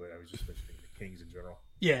King, but I was just mentioning the Kings in general.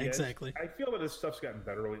 Yeah, exactly. I feel that his stuff's gotten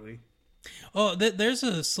better lately. Oh, there's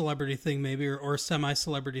a celebrity thing maybe, or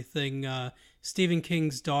semi-celebrity thing. Stephen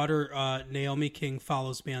King's daughter, Naomi King,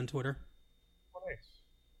 follows me on Twitter. Oh,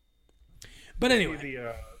 nice. But anyway,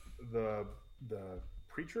 the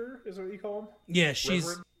preacher is what you call him? Yeah,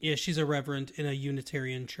 she's a reverend in a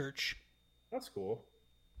Unitarian church. That's cool.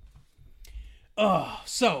 Oh,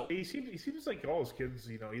 so he seems like all his kids.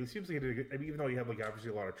 He seems like even though he had like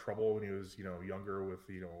obviously a lot of trouble when he was younger with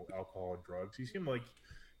alcohol and drugs, he seemed like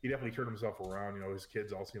he definitely turned himself around. His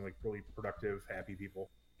kids all seem like really productive, happy people.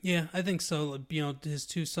 Yeah, I think so. His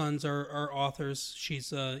two sons are authors.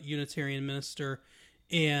 She's a Unitarian minister,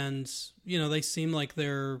 and they seem like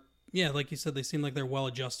they're like you said, they seem like they're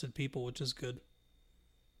well-adjusted people, which is good.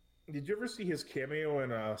 Did you ever see his cameo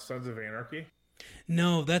in Sons of Anarchy?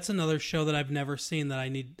 No, that's another show that I've never seen that I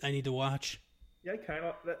need to watch. Yeah, kind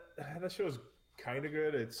of. That show is kind of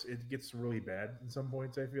good. It gets really bad at some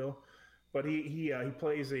points, I feel. But he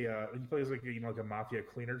plays like a mafia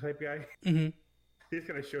cleaner type guy. Mm-hmm. He just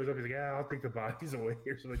kind of shows up. He's like, I'll take the bodies away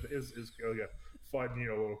or something like that. It's like a fun,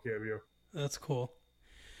 little cameo. That's cool.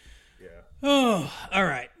 Yeah. Oh, all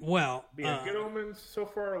right. Well, Good Omens so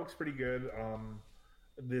far looks pretty good.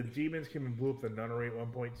 The demons came and blew up the nunnery at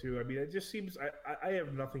one point too. I mean, it just seems I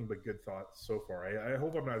have nothing but good thoughts so far. I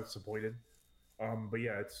hope I'm not disappointed. But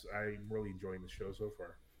yeah, I'm really enjoying the show so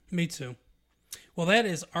far. Me too. Well, that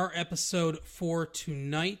is our episode for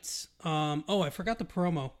tonight. I forgot the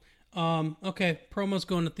promo. Okay, promo's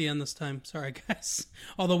going at the end this time. Sorry, guys.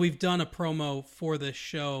 Although we've done a promo for this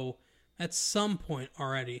show at some point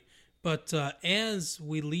already. But as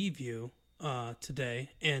we leave you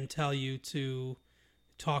today and tell you to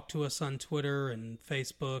talk to us on Twitter and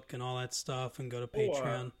Facebook and all that stuff and go to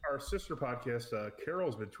Patreon. Our sister podcast,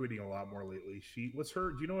 Carol's been tweeting a lot more lately. Do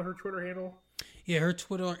you know her Twitter handle? Yeah, her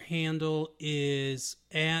Twitter handle is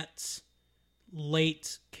at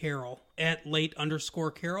late Carol, at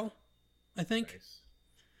late_Carol, I think. Nice.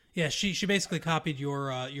 Yeah, she basically copied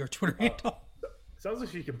your Twitter handle. Sounds like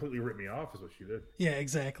she completely ripped me off is what she did. Yeah,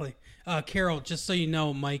 exactly. Carol, just so you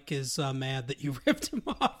know, Mike is mad that you ripped him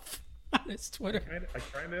off on his Twitter. I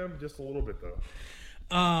kind of am, just a little bit though.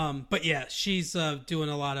 But yeah, she's doing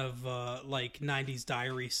a lot of like 90s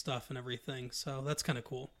diary stuff and everything, so that's kind of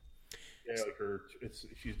cool. Yeah,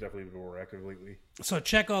 she's definitely been more active lately. So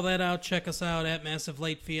check all that out. Check us out at Massive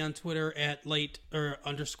Late Fee on Twitter, at _Mike, at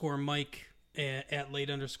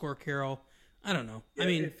late_Carol. I don't know. Yeah, I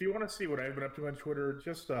mean, if you want to see what I've been up to on Twitter,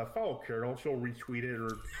 just follow Carol. She'll retweet it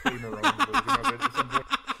or claim her own version of it at some point.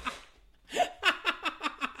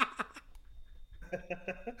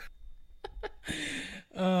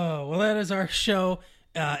 Oh, well, that is our show.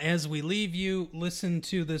 As we leave you, listen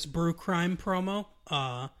to this Brew Crime promo.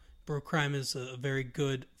 Brew Crime is a very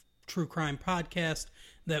good true crime podcast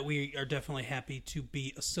that we are definitely happy to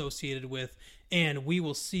be associated with. And we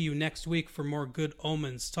will see you next week for more Good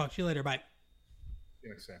Omens. Talk to you later. Bye. See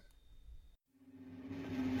you next time.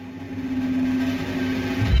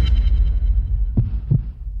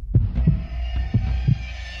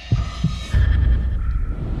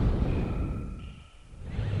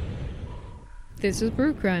 This is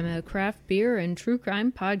Brew Crime, a craft beer and true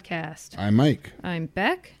crime podcast. I'm Mike. I'm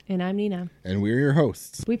Beck. And I'm Nina. And we're your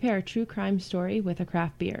hosts. We pair a true crime story with a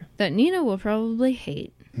craft beer. That Nina will probably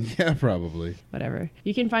hate. Yeah, probably. Whatever.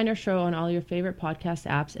 You can find our show on all your favorite podcast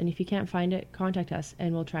apps, and if you can't find it, contact us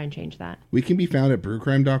and we'll try and change that. We can be found at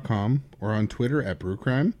brewcrime.com or on Twitter at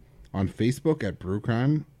brewcrime, on Facebook at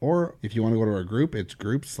brewcrime, or if you want to go to our group, it's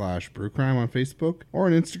group/brewcrime on Facebook, or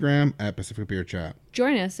on Instagram at Pacific Beer Chat.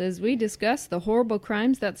 Join us as we discuss the horrible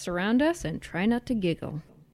crimes that surround us and try not to giggle.